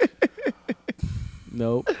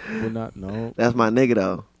 Nope, we're not. No, That's my nigga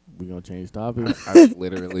though. we're gonna change topics. I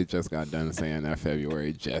literally just got done saying that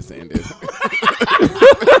February just ended.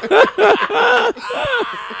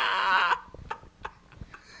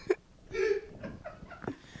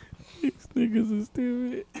 Niggas is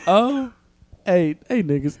stupid. Hey,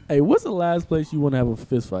 niggas. Hey, what's the last place you want to have a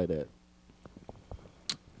fist fight at?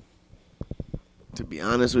 To be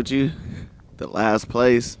honest with you, the last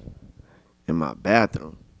place in my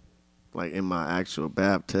bathroom, like in my actual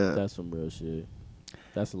bathtub. That's some real shit.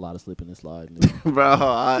 That's a lot of slipping and sliding.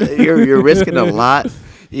 Bro, you're risking a lot.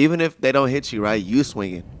 Even if they don't hit you right, you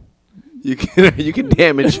swinging. You can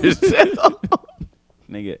damage yourself.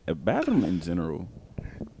 Nigga, a bathroom in general.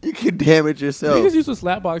 You can damage yourself. Niggas used to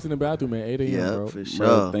slap box in the bathroom at 8 a.m. Yeah, bro. for Bro,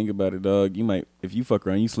 sure. think about it, dog. You might, if you fuck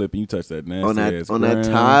around, you slip and you touch that nasty On that ass that ground.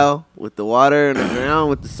 tile with the water and the ground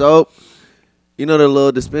with the soap. You know the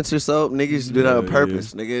little dispenser soap? Niggas used to do that on Yeah,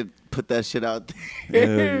 purpose. Nigga put that shit out there.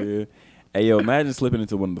 Hell yeah. Hey, yo, imagine slipping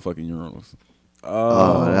into one of the fucking urinals.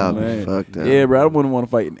 Oh, that would be man. fucked up. Yeah, bro, I wouldn't want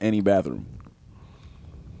to fight in any bathroom.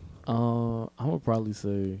 I would probably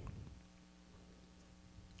say.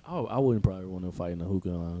 Oh, I wouldn't probably want to fight in the hookah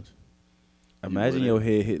lounge. Imagine your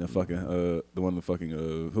head hitting the fucking the one of the fucking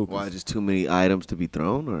hookahs. Why, just too many items to be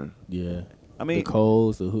thrown? Or Yeah. I mean, The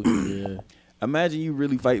coals, the hookah, yeah. imagine you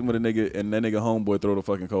really fighting with a nigga and that nigga homeboy throw the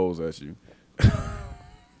fucking coals at you.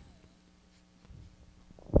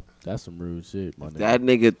 That's some rude shit, my nigga. that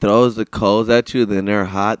nigga throws the coals at you, then they're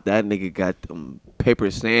hot. That nigga got them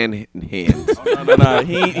paper sand hands. Nah.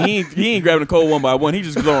 He ain't grabbing the coal one by one. He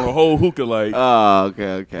just throwing a whole hookah like. Oh,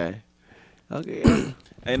 okay. Okay.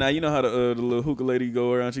 Hey, now you know how the little hookah lady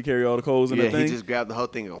go around. She carry all the coals in Yeah, that thing. he just grabbed the whole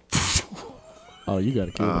thing and go, Oh, you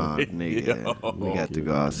gotta kill oh, him. nigga. We got to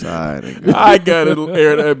go outside. And go. I gotta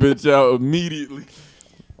air that bitch out immediately.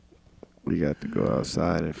 We got to go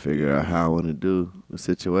outside and figure out how I want to do the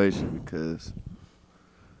situation because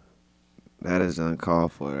that is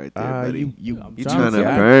uncalled for right there, buddy. You I'm You trying trying to to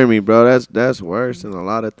say, burn me, bro? That's worse than a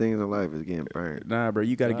lot of things in life is getting burned. Nah, bro,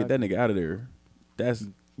 you gotta get that nigga out of there. That's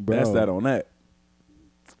Bro. that on that.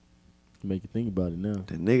 Make you think about it now.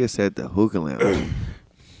 The nigga said the hookah lounge.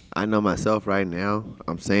 I know myself right now.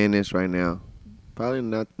 I'm saying this right now. Probably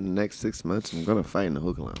not in the next 6 months. I'm gonna fight in the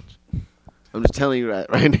hookah lounge. I'm just telling you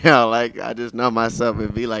right now. Like I just know myself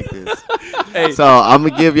and be like this. Hey, So I'm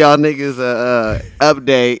gonna give y'all niggas a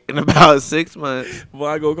update in about 6 months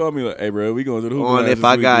I go call me like, hey, bro, we going to the hookah on lounge if this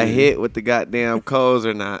I got weekend. hit with the goddamn coals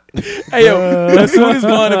or not. Hey, yo, as soon as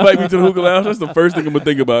Vaughn invite me to the hookah lounge, that's the first thing I'm gonna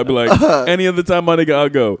think about. I'd be like, any other time my nigga, I'll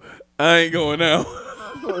go. I ain't going now.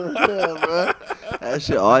 Yeah, bro. That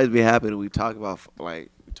shit always be happening. We talk about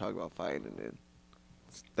fighting, and then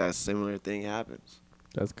that similar thing happens.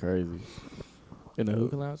 That's crazy. In the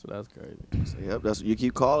hookah lounge? That's crazy. So, yep, that's you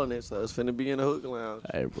keep calling it. So it's finna be in the hookah lounge.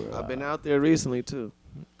 Hey, bro. I've been out there recently too.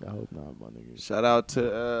 I hope not, my nigga. Shout out to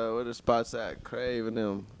where the spots at, Crave and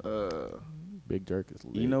them. Big Jerk is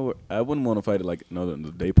lit. You know what? I wouldn't want to fight at like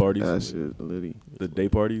the day parties. That shit, litty. The day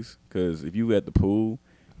parties, because if you at the pool,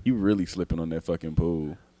 you really slipping on that fucking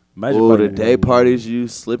pool. Imagine Oh, the fighting day parties, you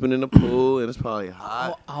slipping in the pool and it's probably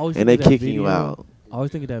hot, I always and think they of that kicking you video- out. I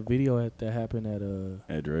always think of that video that happened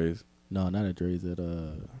at at Dre's no, not at Dre's, at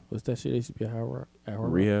what's that shit? They used to be at Hard Rock.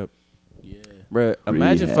 rehab. Yeah, Bruh,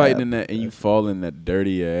 imagine Rehab. fighting in that and you fall in that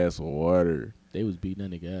dirty ass water. they was beating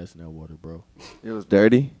that nigga ass in that water, bro. It was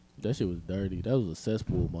dirty. That shit was dirty. That was a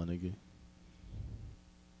cesspool, my nigga.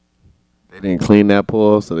 They didn't clean that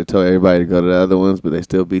pool, so they told everybody to go to the other ones, but they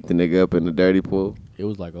still beat the nigga up in the dirty pool. It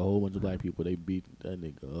was like a whole bunch of black people. They beat that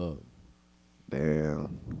nigga up.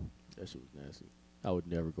 Damn. That shit was nasty. I would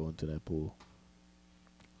never go into that pool.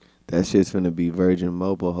 That shit's finna be Virgin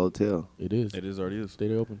Mobile Hotel. It is. It is already is.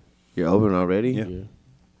 They open. You're open already? Yeah. Yeah.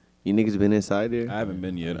 You niggas been inside there? I haven't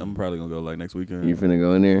been yet. I'm probably gonna go like next weekend. You finna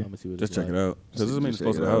go in there? I'm gonna see what Just it's check it like. out. Cause this means it's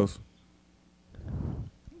close to the Check it out. house.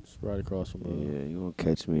 It's right across from. Yeah, you won't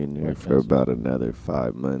catch me in there White for Castle. about another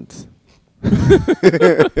 5 months.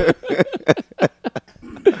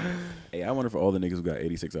 Hey, I wonder if all the niggas who got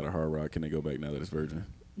 86 out of Hard Rock can they go back now that it's Virgin?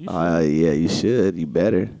 You should. Yeah, you should. You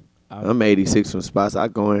better. I'm 86 from spots I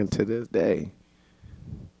go in to this day.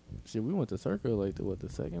 Shit, we went to Circle like the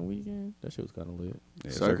second weekend. That shit was kind of lit.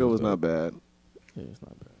 Yeah, Circle was dope. not bad. Yeah, it's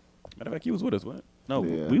not bad. Matter of fact, you was with us, what? No,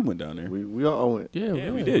 Yeah. we went down there. We all went. Yeah,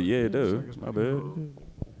 Yeah, we did. Yeah, dude. My bad.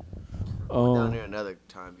 Down there another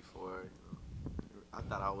time before. I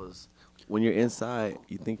thought I was. When you're inside,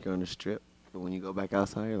 you think you're on the strip, but when you go back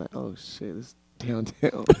outside, you're like, oh shit, it's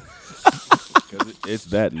downtown. Cause it's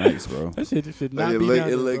that nice, bro. That shit should But not it be look, down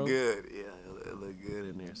it there, look bro. good. Yeah, it look good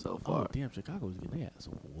in there so Oh far. damn, Chicago was getting their ass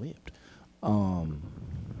whipped. I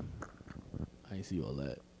ain't see all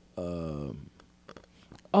that. Oh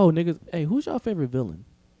niggas, hey, who's your favorite villain?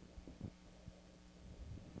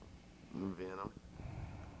 Venom.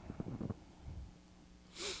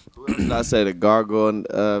 Who else did I say the gargoyle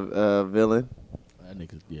villain? That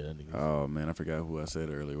niggas, yeah, that niggas. Oh man, I forgot who I said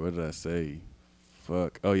earlier. What did I say?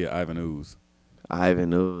 Fuck. Oh yeah, Ivan Ooze.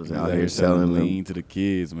 Ivan Ooze He's out here selling them. lean to the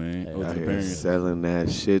kids, man. Hey, Or to Out the here parents. selling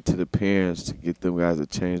that shit to the parents to get them guys to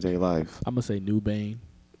change their life. I'm gonna say New Bane.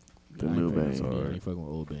 The I ain't new fucking- Bane. Yeah, I Sorry. ain't fucking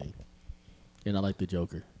with old Bane. And I like the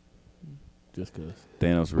Joker. Just cause.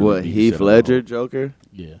 Thanos really What, beat the Heath shit out of Ledger Hulk. Joker?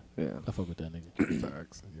 Yeah, Yeah. I fuck with that nigga.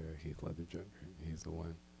 Facts. Yeah, Heath Ledger Joker. He's the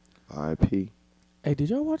one. R.I.P. Hey, did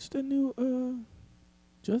y'all watch the new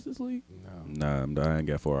Justice League? No. Nah, I ain't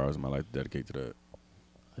got 4 hours of my life to dedicate to that.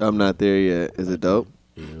 I'm not there yet. Is it dope?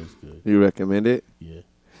 Yeah, it was good. You recommend it? Yeah,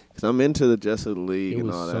 Because I'm into the Justice League it and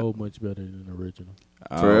was all so much better than the original.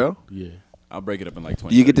 For real? Yeah, I'll break it up in like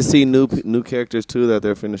 20. You get to 30 see minutes. new characters too that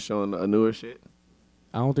they're finna showing a newer shit.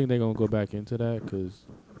 I don't think they're gonna go back into that because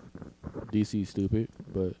DC's stupid.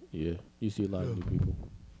 But yeah, you see a lot of new people.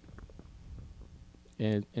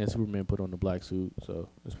 And Superman put on the black suit, so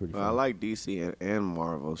it's pretty fun. I like DC and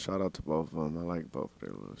Marvel. Shout out to both of them. I like both of their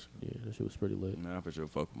little shit. Yeah, that shit was pretty lit. Nah, for sure.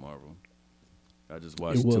 Fuck with Marvel. I just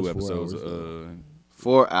watched was 2 4 episodes. hours,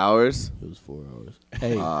 4 hours? It was 4 hours.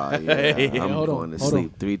 Hey, Yeah, I'm hold on, going to hold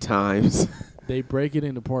sleep 3 times. they break it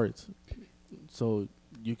into parts, so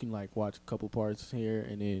you can like watch a couple parts here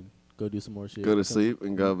and then go do some more shit. Go to sleep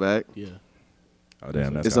and go back. Yeah, Oh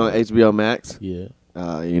damn, that's It's on kinda- HBO Max. yeah.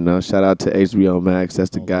 Shout out to HBO Max. That's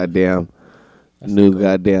the Oh, goddamn That's new the goal.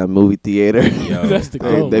 goddamn movie theater. Yo, That's the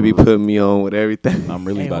they, goal. they be putting me on with everything. I'm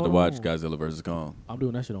really Hey, about to hold watch on. Godzilla vs Kong. I'm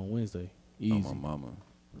doing that shit on Wednesday. Oh Easy. my mama.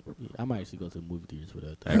 Yeah, I might actually go to the movie theaters for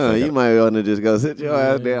that. Hey, Huh, you got- might want to just go sit your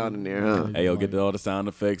ass Yeah. down in there, huh? Yeah. Hey yo, get all the sound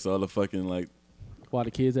effects, all the fucking like. While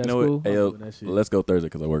the kids at You know school, what? Hey I'm yo, doing that shit. let's go Thursday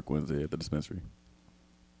because I work Wednesday at the dispensary.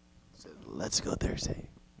 Let's go Thursday.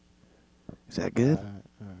 Is that good? All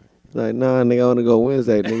right. Like, nah, nigga, I want to go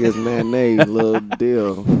Wednesday. Nigga, it's matinee, little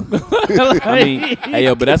deal. I mean, hey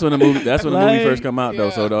yo, but that's when the movie. That's when the movie Like, first come out though.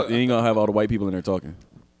 So you ain't gonna have all the white people in there talking.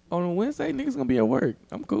 On a Wednesday, niggas gonna be at work.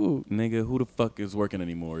 I'm cool. Nigga, who the fuck is working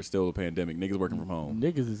anymore? It's still a pandemic. Niggas working from home.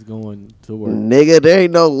 Niggas is going to work. Nigga, there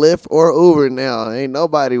ain't no Lyft or Uber now. Ain't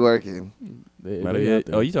nobody working. They out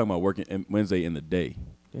there. Oh, you talking about working Wednesday in the day?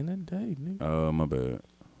 In that day, nigga. Oh, my bad.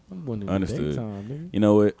 I'm going in the Understood. daytime, nigga. You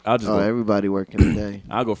know what? I'll just Oh, go. everybody working today.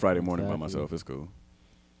 I'll go Friday morning by Exactly. myself. It's cool.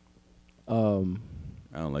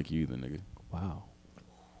 I don't like you either, nigga. Wow.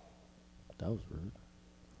 That was rude.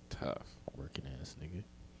 Tough. Working ass nigga.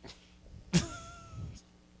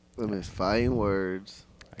 Them is fighting words.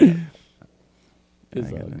 It's I ain't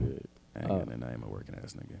all got nothing. good. I ain't got nothing. I am a working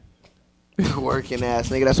ass nigga. Working ass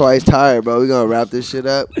nigga. That's why he's tired, bro. We gonna wrap this shit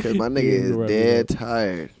up because my nigga Yeah, is we'll wrap it dead up.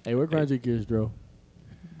 tired. Hey, where grind your gears, bro?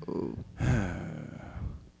 Ooh.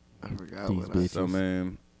 I forgot These what I bitches. So,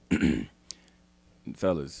 man,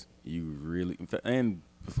 fellas, you really, and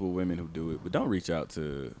for women who do it, but don't reach out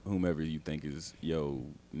to whomever you think is yo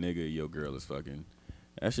nigga, yo girl is fucking.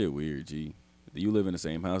 That shit weird, G. You live in the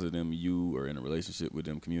same house as them, you are in a relationship with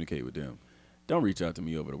them, communicate with them. Don't reach out to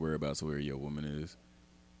me over the whereabouts of where your woman is.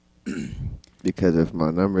 Because if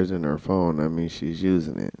my number's in her phone, that means she's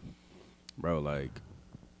using it. Bro, like,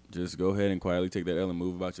 just go ahead and quietly take that L and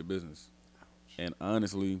move about your business. And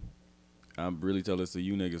honestly, I'm really telling this to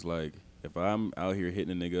you niggas, like, if I'm out here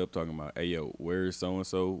hitting a nigga up talking about, hey, yo, where is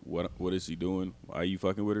so-and-so? What is she doing? Why are you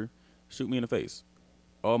fucking with her? Shoot me in the face.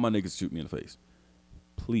 All my niggas shoot me in the face.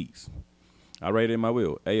 Please. I write it in my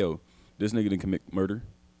will. Hey, yo, this nigga didn't commit murder.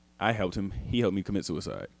 I helped him. He helped me commit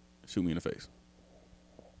suicide. Shoot me in the face.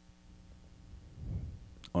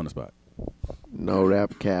 On the spot. No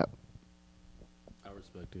rap cap. I respect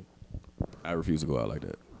respect it. I refuse to go out like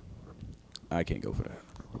that. I can't go for that.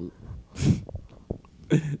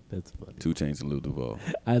 That's funny. 2 Chainz and Lil Duval.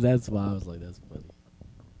 That's why I was like, that's funny.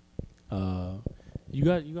 You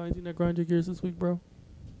got anything that grind your gears this week, bro?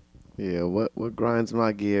 Yeah, what grinds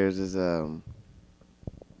my gears is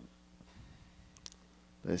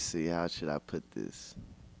let's see, how should I put this?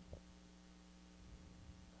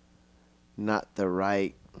 Not the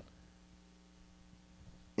right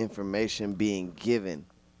information being given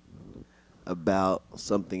about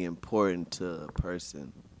something important to a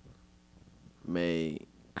person may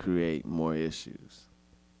create more issues.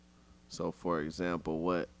 So, for example,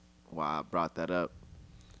 why I brought that up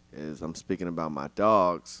is I'm speaking about my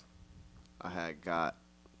dogs. I had got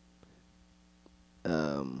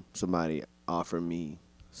somebody offer me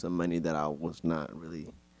some money that I was not really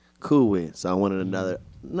cool with. So I wanted another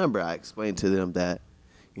number. I explained to them that,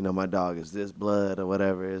 my dog is this blood or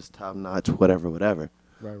whatever, is top notch, whatever.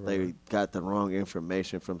 Right. They got the wrong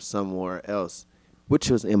information from somewhere else, which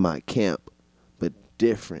was in my camp, but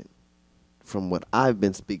different from what I've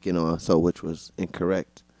been speaking on, so which was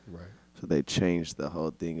incorrect. Right. So they changed the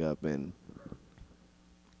whole thing up, and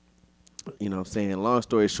I'm saying, long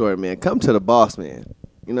story short, man, come to the boss, man.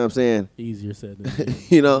 You know what I'm saying? Easier said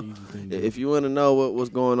than done. If you want to know what's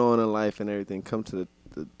going on in life and everything, come to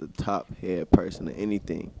the top head person of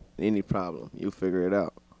anything, any problem. You'll figure it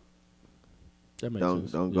out. That makes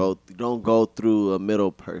sense. Don't go through a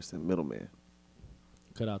middleman.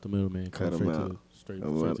 Cut out the middleman. Cut them out. Straight to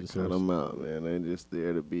the Cut source. them out, man. They're just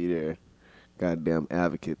there to be there. Goddamn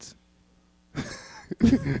advocates.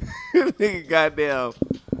 Nigga, goddamn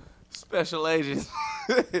special agents.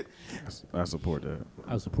 I support that.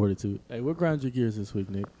 I support it too. Hey, what grinds your gears this week,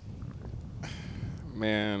 Nick?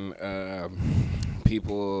 Man,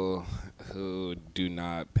 people who do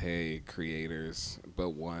not pay creators but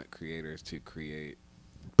want creators to create.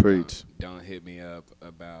 Preach. Don't hit me up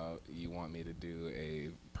about you want me to do a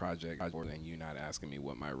project and you not asking me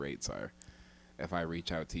what my rates are. If I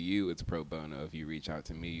reach out to you, it's pro bono. If you reach out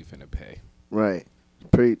to me, you finna pay. Right.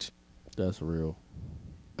 Preach. That's real.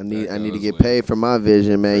 I need to get paid for my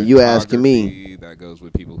vision, man. You asking me. That goes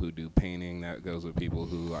with people who do painting. That goes with people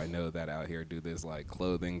who I know that out here do this like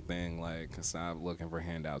clothing thing. Like, stop looking for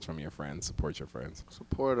handouts from your friends. Support your friends.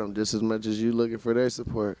 Support them just as much as you looking for their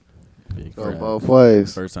support. Big Go facts. both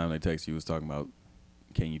ways. First time they text you was talking about,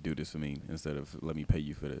 can you do this for me instead of let me pay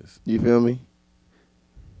you for this. You feel me?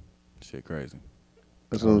 Shit crazy.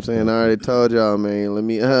 That's what I'm saying. I already told y'all, man. Let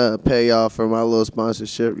me pay y'all for my little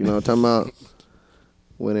sponsorship. You know what I'm talking about?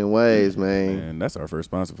 Winning ways, man. And that's our first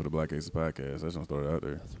sponsor for the Black Aces podcast. I just want to throw that out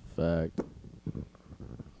there. That's a fact.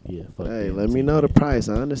 Yeah. Fuck Hey, the let me entity, know the man. price.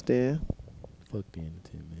 I understand. Fuck the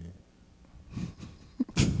entity, man.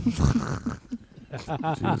 Jesus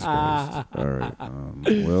Christ. All right.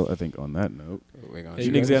 Well, I think on that note, We're gonna Hey,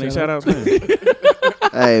 you you niggas got any got shout a outs, man?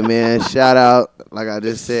 Hey, man, shout out, like I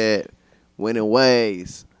just said, Winning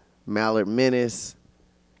Ways, Mallard Menace,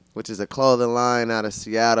 which is a clothing line out of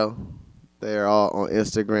Seattle. They're all on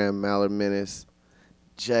Instagram, Mallard Menace.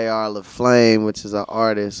 J.R. LaFlame, which is an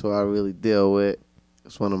artist who I really deal with.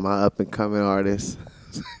 It's one of my up-and-coming artists.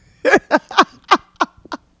 You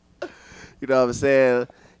know what I'm saying?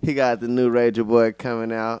 He got the new Ranger Boy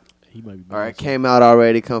coming out. He might be mad. Or it at you. came out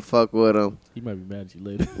already. Come fuck with him. He might be mad at you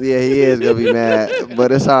later. Yeah, he is going to be mad.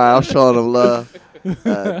 But it's all right. I'm showing him love.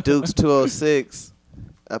 Dukes 206,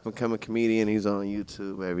 up-and-coming comedian. He's on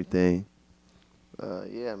YouTube, everything.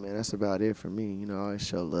 Yeah, man, that's about it for me. I always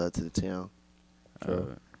show love to the town.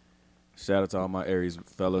 Shout out to all my Aries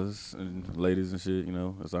fellas and ladies and shit.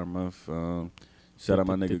 It's our month. Shout out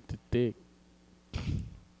my nigga. Dick.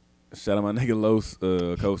 Shout out my nigga Los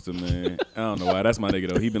Costa, man. I don't know why. That's my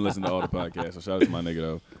nigga though. He been listening to all the podcasts. So shout out to my nigga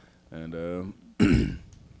though. And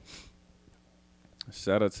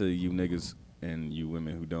shout out to you niggas and you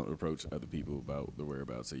women who don't approach other people about the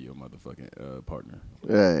whereabouts of your motherfucking partner.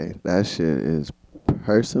 Hey, that shit is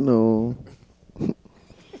personal.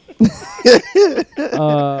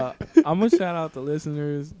 I'm gonna shout out the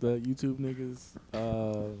listeners, the YouTube niggas,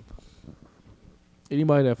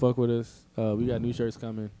 anybody that fuck with us. We got new shirts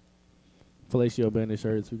coming. Fellatio Bandit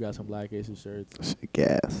shirts. We got some Black Aces shirts. Shit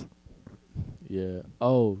gas. Yeah.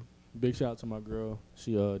 Oh, big shout out to my girl.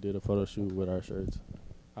 She did a photo shoot with our shirts.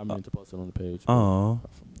 I meant to post it on the page. Aw.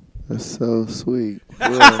 That's so sweet.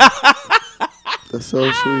 Yeah. That's so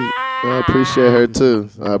sweet. I appreciate her too.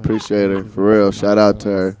 I appreciate her. For real. Shout out to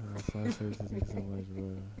her.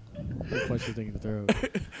 Punch your thing in the throat.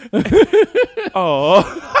 Oh.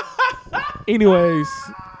 Anyways,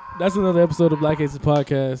 that's another episode of Black Aces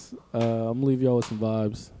Podcast. I'm gonna leave y'all with some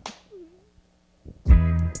vibes.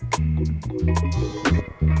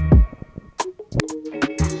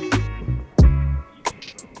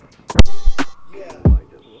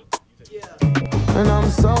 And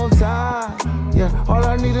I'm so tired, yeah, all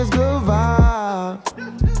I need is good vibe.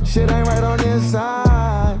 Shit ain't right on this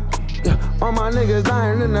side. Yeah, all my niggas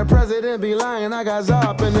dying and the president be lying. I got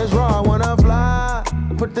Zop in this raw, I wanna fly.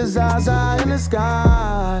 Put the Zaza in the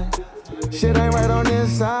sky. Shit ain't right on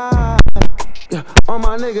this side. Yeah, all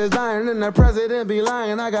my niggas dying and the president be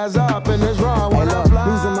lying. I got Zop in this raw, I wanna fly.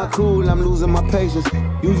 Losing my cool, I'm losing my patience.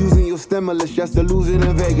 You using your stimulus just to lose it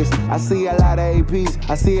in Vegas. I see a lot of APs,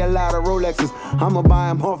 I see a lot of Rolexes. I'ma buy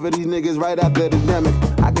them off of these niggas right after the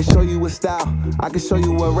demic. I can show you what style, I can show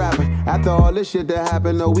you what rapping. After all this shit that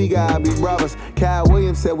happened, no, we gotta be brothers. Cal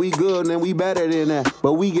Williams said we good and we better than that.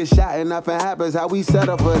 But we get shot and nothing happens, how we set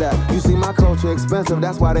up for that? You see my culture expensive,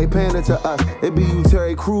 that's why they pander to us. It be you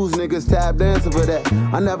Terry Crews niggas tap dancing for that.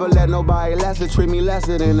 I never let nobody lesser treat me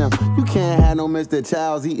lesser than them. You can't have no Mr.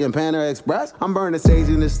 Childs eating Panda Express. I'm burning sage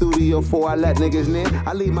in the studio before I let niggas near.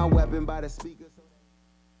 I leave my weapon by the speakers.